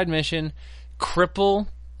suicide mission, cripple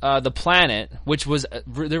the planet, which was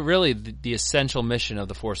really the essential mission of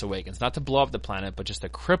The Force Awakens. Not to blow up the planet, but just to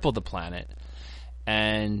cripple the planet.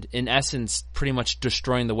 And in essence, pretty much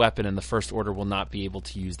destroying the weapon, and the First Order will not be able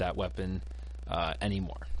to use that weapon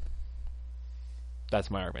anymore. That's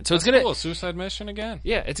my argument. So it's gonna cool. Suicide mission again.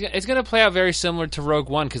 Yeah, it's gonna play out very similar to Rogue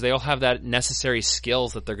One, because they all have that necessary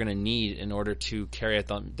skills that they're gonna need in order to carry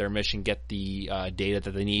out their mission, get the data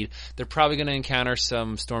that they need. They're probably gonna encounter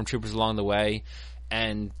some stormtroopers along the way,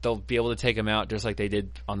 and they'll be able to take them out just like they did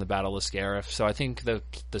on the Battle of Scarif. So I think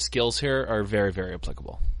the skills here are very, very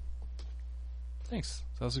applicable. Thanks.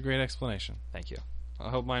 That was a great explanation. Thank you. I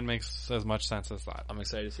hope mine makes as much sense as that. I'm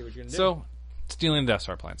excited to see what you're gonna do. So, stealing the Death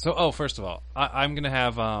Star plan. So, first of all, I'm going to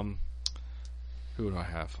have, who do I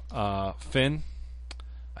have? Finn.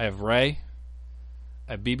 I have Rey.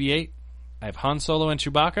 I have BB-8. I have Han Solo and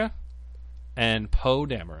Chewbacca. And Poe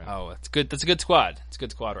Dameron. Oh, that's good. That's a good squad. It's a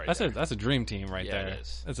good squad right there. That's a dream team right Yeah, there. it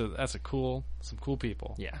is. That's some cool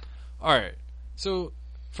people. Yeah. All right. So,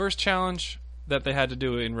 first challenge that they had to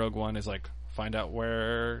do in Rogue One is like find out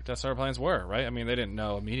where Death Star plans were, right? I mean, they didn't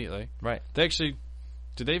know immediately. Right. Did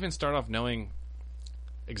they even start off knowing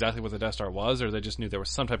exactly what the Death Star was, or they just knew there was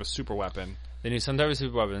some type of super weapon? They knew some type of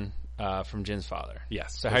super weapon from Jin's father.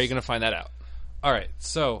 Yes. So how are you going to find that out? All right.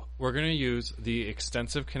 So we're going to use the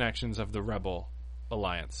extensive connections of the Rebel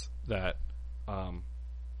Alliance that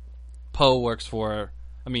Poe works for.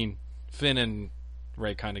 I mean, Finn and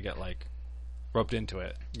Rey kind of get like roped into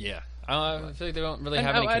it. Yeah. I feel like they don't really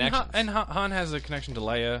have any connections. And Han has a connection to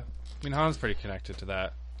Leia. I mean, Han's pretty connected to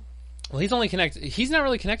that. Well, he's only connected. He's not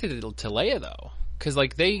really connected to Leia though, because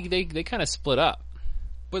like they kind of split up.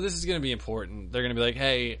 But this is going to be important. They're going to be like,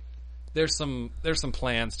 hey, there's some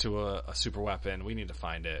plans to a super weapon. We need to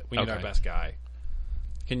find it. We need our best guy.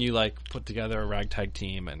 Can you like put together a ragtag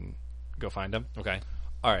team and go find him? Okay.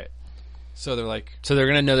 All right. So they're like, So they're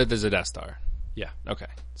gonna know that there's a Death Star. yeah, Okay.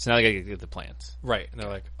 So now they gotta get the plans. right. And they're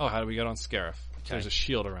like, oh, how do we get on Scarif? There's a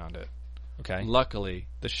shield around it. Okay. Luckily,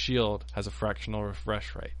 the shield has a fractional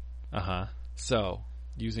refresh rate. Uh huh. So,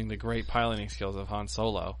 using the great piloting skills of Han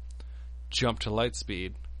Solo, jump to light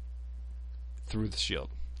speed through the shield.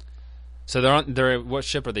 So what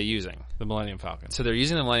ship are they using? The Millennium Falcon. So they're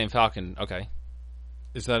using the Millennium Falcon. Okay.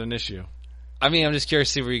 Is that an issue? I mean, I'm just curious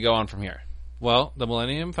to see where you go on from here. Well, the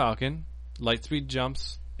Millennium Falcon, light speed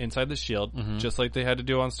jumps inside the shield, just like they had to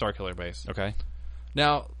do on Starkiller Base. Okay.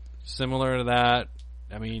 Now, similar to that,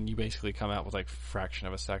 I mean, you basically come out with like fraction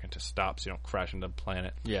of a second to stop so you don't crash into the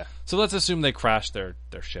planet. Yeah. So let's assume they crashed their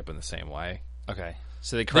ship in the same way. Okay.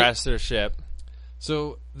 So they crashed their ship.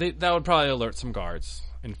 So that would probably alert some guards,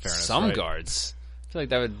 in fairness. Some right? guards. I feel like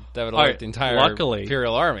that would alert All right, the entire luckily-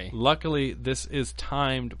 Imperial Army. Luckily, this is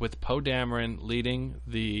timed with Poe Dameron leading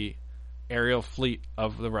the aerial fleet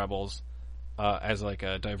of the rebels as like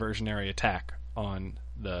a diversionary attack on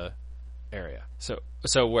the area.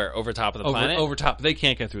 So where? Over top of the planet? Over top. They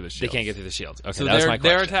can't get through the They shields. can't get through the shields. Okay, So that's my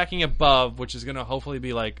they're question. attacking above, which is going to hopefully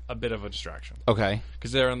be like a bit of a distraction. Okay.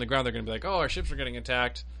 Because they're on the ground, they're going to be like, "Oh, our ships are getting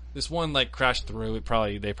attacked." This one like crashed through. They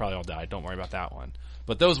probably all died. Don't worry about that one.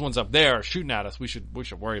 But those ones up there are shooting at us. We should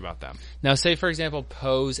worry about them. Now, say for example,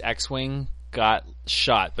 Poe's X-wing got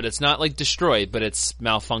shot, but it's not like destroyed, but it's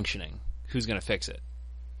malfunctioning. Who's going to fix it?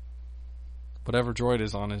 Whatever droid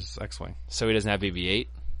is on his X-wing. So he doesn't have BB-8.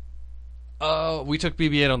 Oh, we took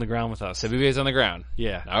BB-8 on the ground with us. So BB-8's on the ground.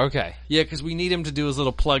 Yeah. Okay. Yeah, because we need him to do his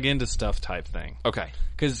little plug into stuff type thing. Okay.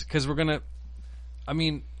 Because we're gonna. I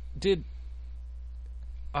mean, did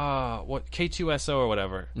what K2SO or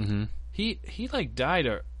whatever? Mm-hmm. He like died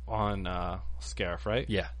on Scarif, right?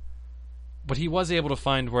 Yeah. But he was able to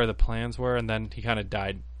find where the plans were, and then he kind of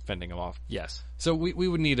died fending them off. Yes. So we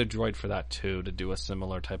would need a droid for that too, to do a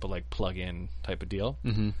similar type of like plug-in type of deal.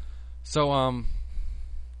 Mm-hmm. So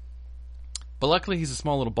but luckily he's a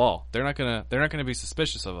small little ball. They're not gonna be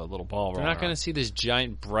suspicious of a little ball. They're not going to see this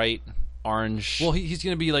giant bright orange. Well, he's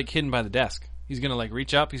gonna be like hidden by the desk. He's gonna like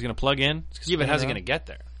reach up. He's gonna plug in. yeah, but how's he going to get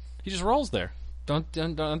there? He just rolls there. Aren't they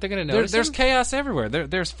going to notice? There's him? chaos everywhere.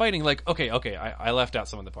 There's fighting. Like okay, I left out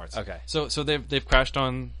some of the parts. Okay. So they've crashed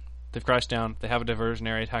down. They have a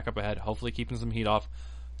diversionary attack up ahead. Hopefully keeping some heat off.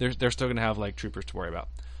 They're still going to have like troopers to worry about.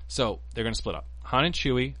 So they're going to split up. Han and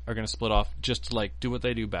Chewie are going to split off just to like do what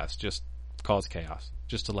they do best. Just cause chaos.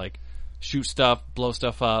 Just to like shoot stuff, blow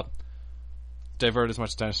stuff up, divert as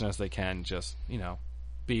much attention as they can. Just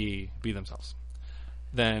be themselves.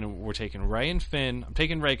 Then we're taking Rey and Finn. I'm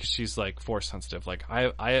taking Rey because she's like force sensitive. Like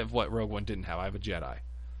I have what Rogue One didn't have. I have a Jedi.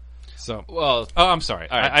 So Well, I'm sorry.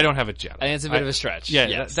 All right. I don't have a Jedi. I think it's a bit of a stretch. Yeah,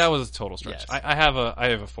 Yes. that was a total stretch. Yes. I have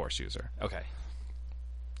a force user. Okay.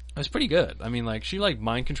 It was pretty good. I mean, like she like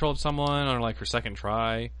mind controlled someone on like her second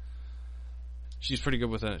try. She's pretty good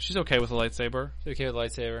with it. She's okay with a lightsaber. Okay with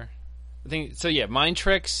lightsaber. I think so. Yeah, mind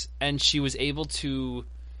tricks, and she was able to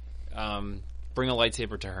bring a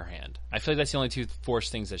lightsaber to her hand. I feel like that's the only two force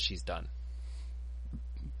things that she's done.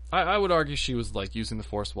 I would argue she was like using the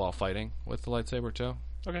force while fighting with the lightsaber too.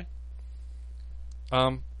 Okay.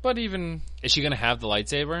 But even Is she going to have the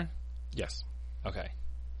lightsaber? yes, Okay.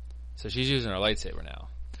 So she's using her lightsaber now.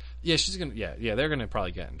 yeah, she's gonna yeah they're gonna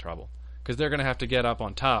probably get in trouble because they're gonna have to get up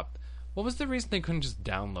on top. What was the reason they couldn't just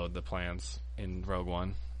download the plans in Rogue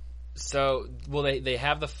One? So, well, they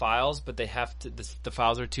have the files, but they have to. The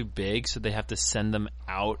files are too big, so they have to send them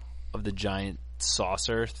out of the giant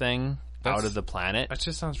saucer thing out of the planet. That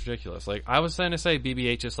just sounds ridiculous. Like I was trying to say,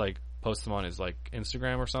 BB-8 just like posts them on his like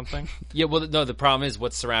Instagram or something. Yeah, well, no. The problem is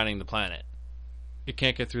what's surrounding the planet. It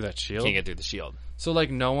can't get through that shield. Can't get through the shield. So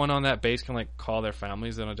like no one on that base can like call their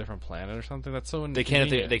families on a different planet or something. That's so They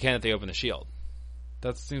inconvenient. can't. They can't if they open the shield.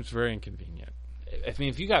 That seems very inconvenient. I mean,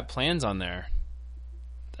 if you got plans on there,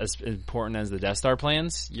 as important as the Death Star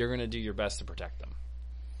plans, you're going to do your best to protect them.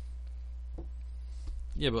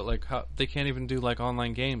 Yeah, but like how, they can't even do like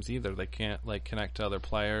online games either. They can't like connect to other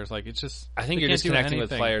players. Like it's just. I think they you're can't just do connecting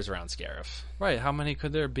with anything. players around Scarif. Right? How many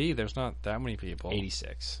could there be? There's not that many people.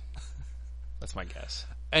 86. That's my guess.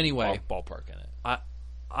 Anyway, Ballpark in it.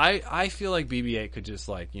 I feel like BB-8 could just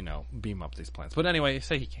like beam up these plans. But anyway,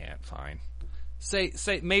 say he can't. Fine. Say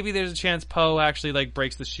maybe there's a chance Poe actually like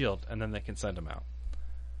breaks the shield and then they can send him out.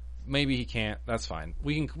 Maybe he can't. That's fine.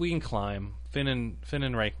 We can climb. Finn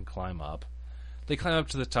and Rey can climb up. They climb up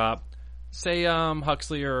to the top. Say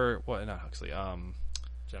Huxley or what? Not Huxley.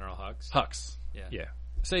 General Hux. Hux. Yeah.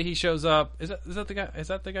 Say he shows up. Is that the guy? Is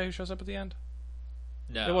that the guy who shows up at the end?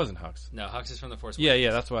 No, It wasn't Hux. No, Hux is from the Force.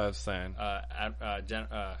 Yeah. That's what I was saying.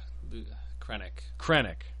 Krennic.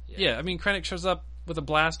 Krennic. Yeah. Yeah. I mean Krennic shows up with a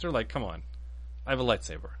blaster. Like, come on. I have a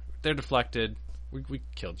lightsaber. They're deflected. We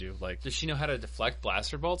killed you. Like, Does she know how to deflect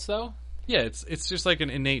blaster bolts though? yeah, it's just like an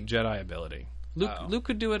innate Jedi ability. Luke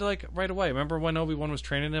could do it like right away. Remember when Obi-Wan was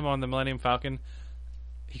training him on the Millennium Falcon?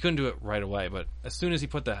 He couldn't do it right away, but as soon as he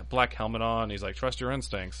put the black helmet on, he's like, "Trust your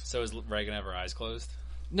instincts." So is Rey gonna have her eyes closed?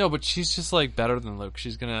 No, but she's just like better than Luke.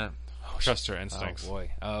 She's gonna trust her instincts. Oh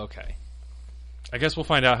boy. Oh, okay. I guess we'll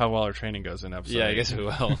find out how well her training goes in episode. Yeah, I 8. guess we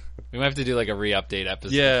will. We might have to do like a re-update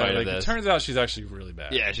episode. Yeah, of like, this. it turns out she's actually really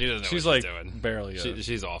bad. Yeah, she doesn't know she's what like she's doing. barely.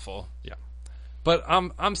 She's awful. Yeah, but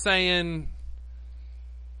I'm saying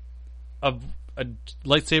a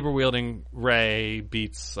lightsaber wielding Rey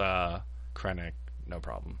beats Krennic, no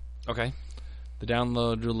problem. Okay. The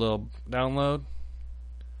download, do a little download,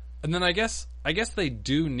 and then I guess they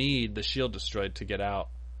do need the shield destroyed to get out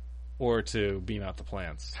or to beam out the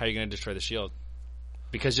plants. How are you going to destroy the shield?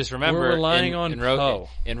 Because just remember, We're relying on Poe.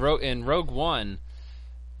 in Rogue One,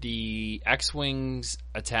 the X-wings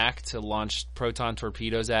attack to launch proton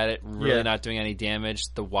torpedoes at it, really not doing any damage.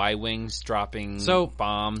 The Y-wings dropping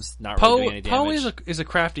bombs, not really doing any damage. Poe is a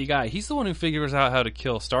crafty guy. He's the one who figures out how to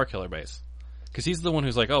kill Starkiller Base. Because he's the one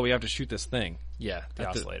who's like, oh, we have to shoot this thing. Yeah, the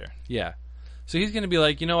oscillator. Yeah. So he's going to be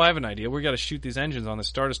like, I have an idea. We got to shoot these engines on the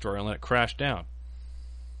Star Destroyer and let it crash down.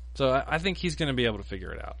 So I think he's going to be able to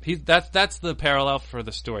figure it out. That's the parallel for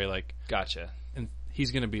the story. Like, gotcha. And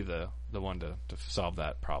he's going to be the one to solve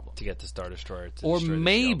that problem. To get the Star Destroyer to or destroy the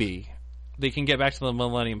maybe shield. They can get back to the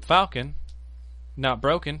Millennium Falcon, not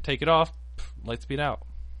broken, take it off, light speed out.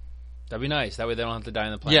 That'd be nice. That way they don't have to die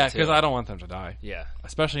in the plane. Yeah, because I don't want them to die. Yeah.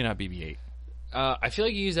 Especially not BB-8. I feel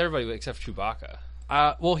like you use everybody except for Chewbacca.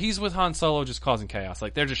 Well, he's with Han Solo, just causing chaos.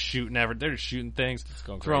 Like they're just shooting they're just shooting things,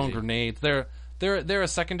 throwing crazy. Grenades. They're a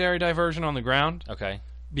secondary diversion on the ground. Okay.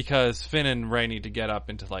 Because Finn and Rey need to get up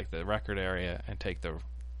into like the record area and take the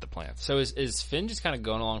plants. So is Finn just kind of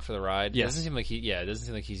going along for the ride? Yes. It doesn't seem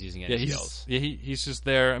like he's using any skills. He's just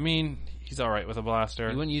there. I mean, he's all right with a blaster.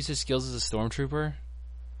 He wouldn't use his skills as a stormtrooper.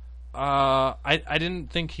 I didn't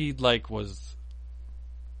think he was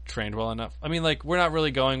trained well enough. I mean, like we're not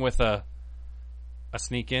really going with a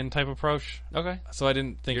sneak in type approach. Okay. So I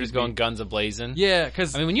didn't think you're just going guns a-blazing. Yeah,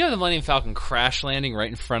 because I mean, when you have the Millennium Falcon crash landing right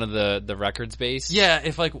in front of the records base. Yeah,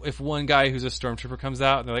 if one guy who's a stormtrooper comes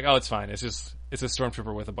out and they're like, oh, it's fine. It's a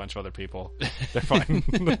stormtrooper with a bunch of other people. They're fine.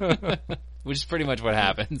 Which is pretty much what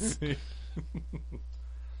happens.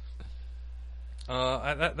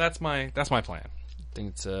 That's my plan. I think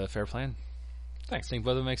it's a fair plan. Thanks. I think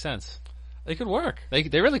both of them make sense. They could work. They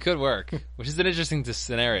really could work, which is an interesting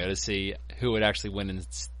scenario to see who would actually win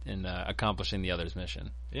in accomplishing the other's mission.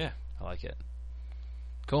 Yeah, I like it.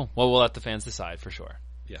 Cool. Well, we'll let the fans decide for sure.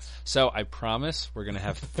 Yes. So I promise we're gonna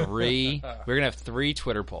have three. We're gonna have 3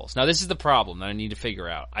 Twitter polls. Now this is the problem that I need to figure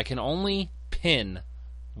out. I can only pin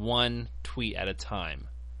one tweet at a time.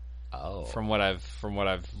 Oh. From what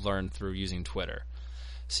I've learned through using Twitter.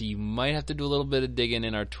 So you might have to do a little bit of digging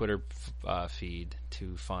in our Twitter feed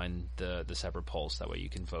to find the separate polls. That way you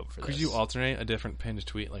can vote for this. Could you alternate a different pinned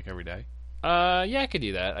tweet like every day? Yeah, I could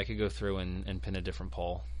do that. I could go through and pin a different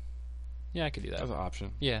poll. Yeah, I could do that. That's an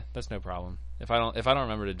option. Yeah, that's no problem. If I don't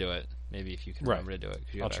remember to do it, maybe if you can remember to do it,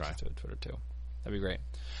 because you I'll have try. access to Twitter too. That'd be great.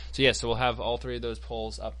 So yeah, so we'll have all 3 of those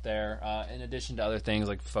polls up there, in addition to other things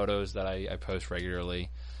like photos that I post regularly,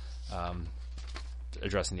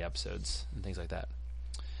 addressing the episodes and things like that.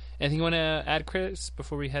 Anything you want to add, Chris,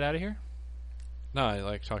 before we head out of here? No, I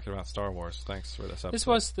like talking about Star Wars. Thanks for this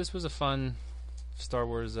episode. This was a fun Star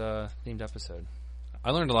Wars themed episode.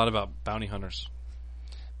 I learned a lot about bounty hunters.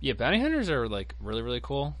 Yeah, bounty hunters are like really, really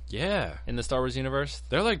cool. Yeah. In the Star Wars universe.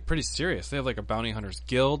 They're like pretty serious. They have like a bounty hunters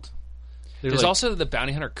guild. There's also the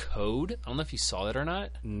bounty hunter code. I don't know if you saw that or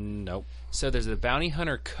not. Nope. So there's the bounty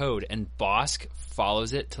hunter code, and Bosk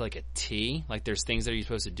follows it to like a T. Like there's things that you're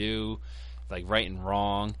supposed to do, like right and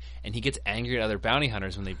wrong, and he gets angry at other bounty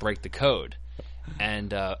hunters when they break the code.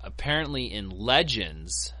 And apparently in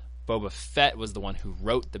Legends, Boba Fett was the one who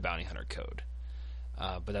wrote the bounty hunter code,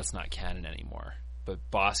 but that's not canon anymore. But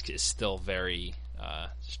Bosk is still very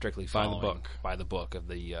strictly following by the book of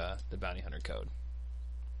the bounty hunter code,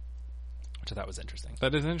 which I thought was interesting.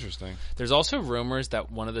 That is interesting. There's also rumors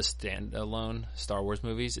that one of the standalone Star Wars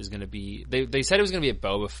movies is going to be... They said it was going to be a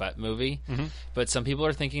Boba Fett movie, but some people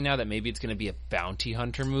are thinking now that maybe it's going to be a bounty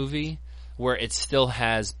hunter movie where it still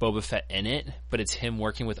has Boba Fett in it, but it's him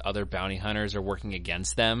working with other bounty hunters or working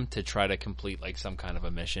against them to try to complete like some kind of a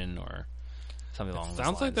mission or something along those lines.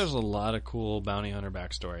 Sounds like there's a lot of cool bounty hunter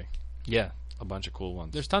backstory. Yeah. A bunch of cool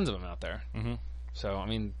ones. There's tons of them out there. Mm-hmm. So, I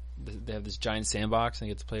mean, they have this giant sandbox and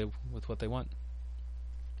they get to play with what they want.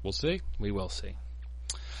 We'll see. We will see.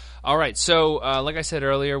 All right. So, like I said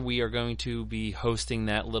earlier, we are going to be hosting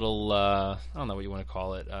that little, I don't know what you want to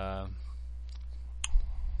call it.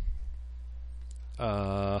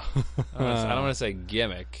 I don't want to say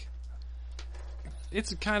gimmick.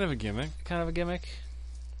 It's kind of a gimmick. Kind of a gimmick.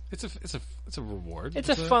 It's a reward. It's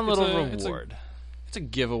a fun little reward. It's a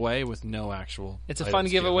giveaway with no actual. It's a fun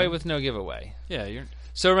giveaway with no giveaway. Yeah,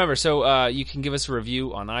 So remember, you can give us a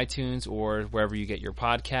review on iTunes or wherever you get your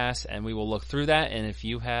podcasts, and we will look through that. And if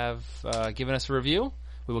you have given us a review,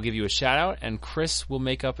 we will give you a shout out, and Chris will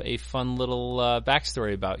make up a fun little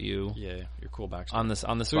backstory about you. Yeah, your cool backstory on the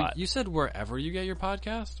So spot. you said wherever you get your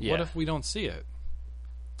podcast. Yeah. What if we don't see it?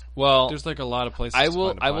 Well, there's like a lot of places. I to will.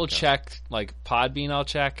 find a I will podcast. check like Podbean. I'll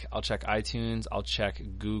check iTunes. I'll check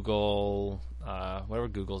Google. Whatever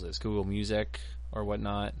Google's is, Google Music or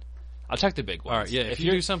whatnot. I'll check the big ones. All right, yeah. If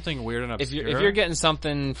you do something weird and obscure, if you're getting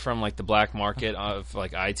something from like the black market of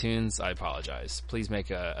like iTunes, I apologize. Please make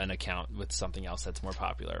an account with something else that's more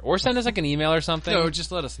popular, or send us like an email or something. no,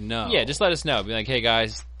 just let us know. Yeah, just let us know. Be like, hey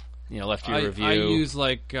guys, left you a review. I use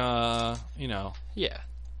like yeah,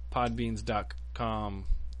 podbeans.com.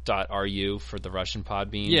 .ru for the Russian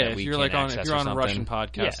Podbean. Yeah, that if we you're can't like access if you're or on a something. Russian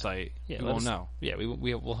podcast site, yeah, we let won't us know. Yeah, we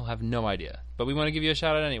will have no idea, but we want to give you a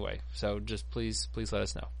shout out anyway. So just please let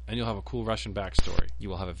us know, And you'll have a cool Russian backstory. You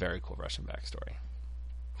will have a very cool Russian backstory.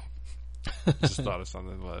 Just thought of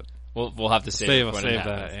something, but We'll have to save it when it that.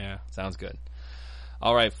 happens. Yeah. Sounds good.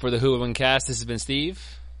 All right, for the Who Would Win cast, this has been Steve,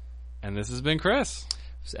 And this has been Chris.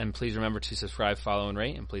 and please remember to subscribe, follow, and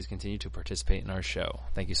rate, and please continue to participate in our show.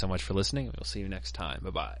 Thank you so much for listening, and we'll see you next time.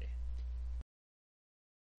 Bye bye.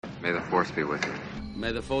 May the Force be with you.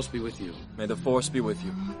 May the Force be with you. May the Force be with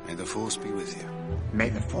you. May the Force be with you. May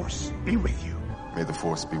the Force be with you. May the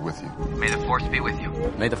Force be with you. May the Force be with you.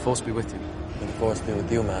 May the Force be with you. May the Force be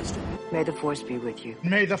with you, Master. May the Force be with you.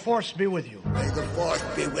 May the Force be with you. May the Force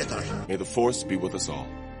be with us. May the Force be with us all.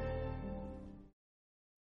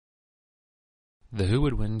 The Who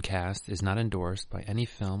Would Win cast is not endorsed by any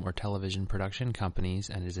film or television production companies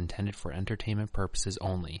and is intended for entertainment purposes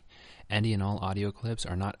only. Any and all audio clips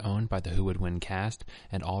are not owned by the Who Would Win cast,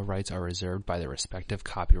 and all rights are reserved by their respective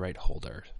copyright holders.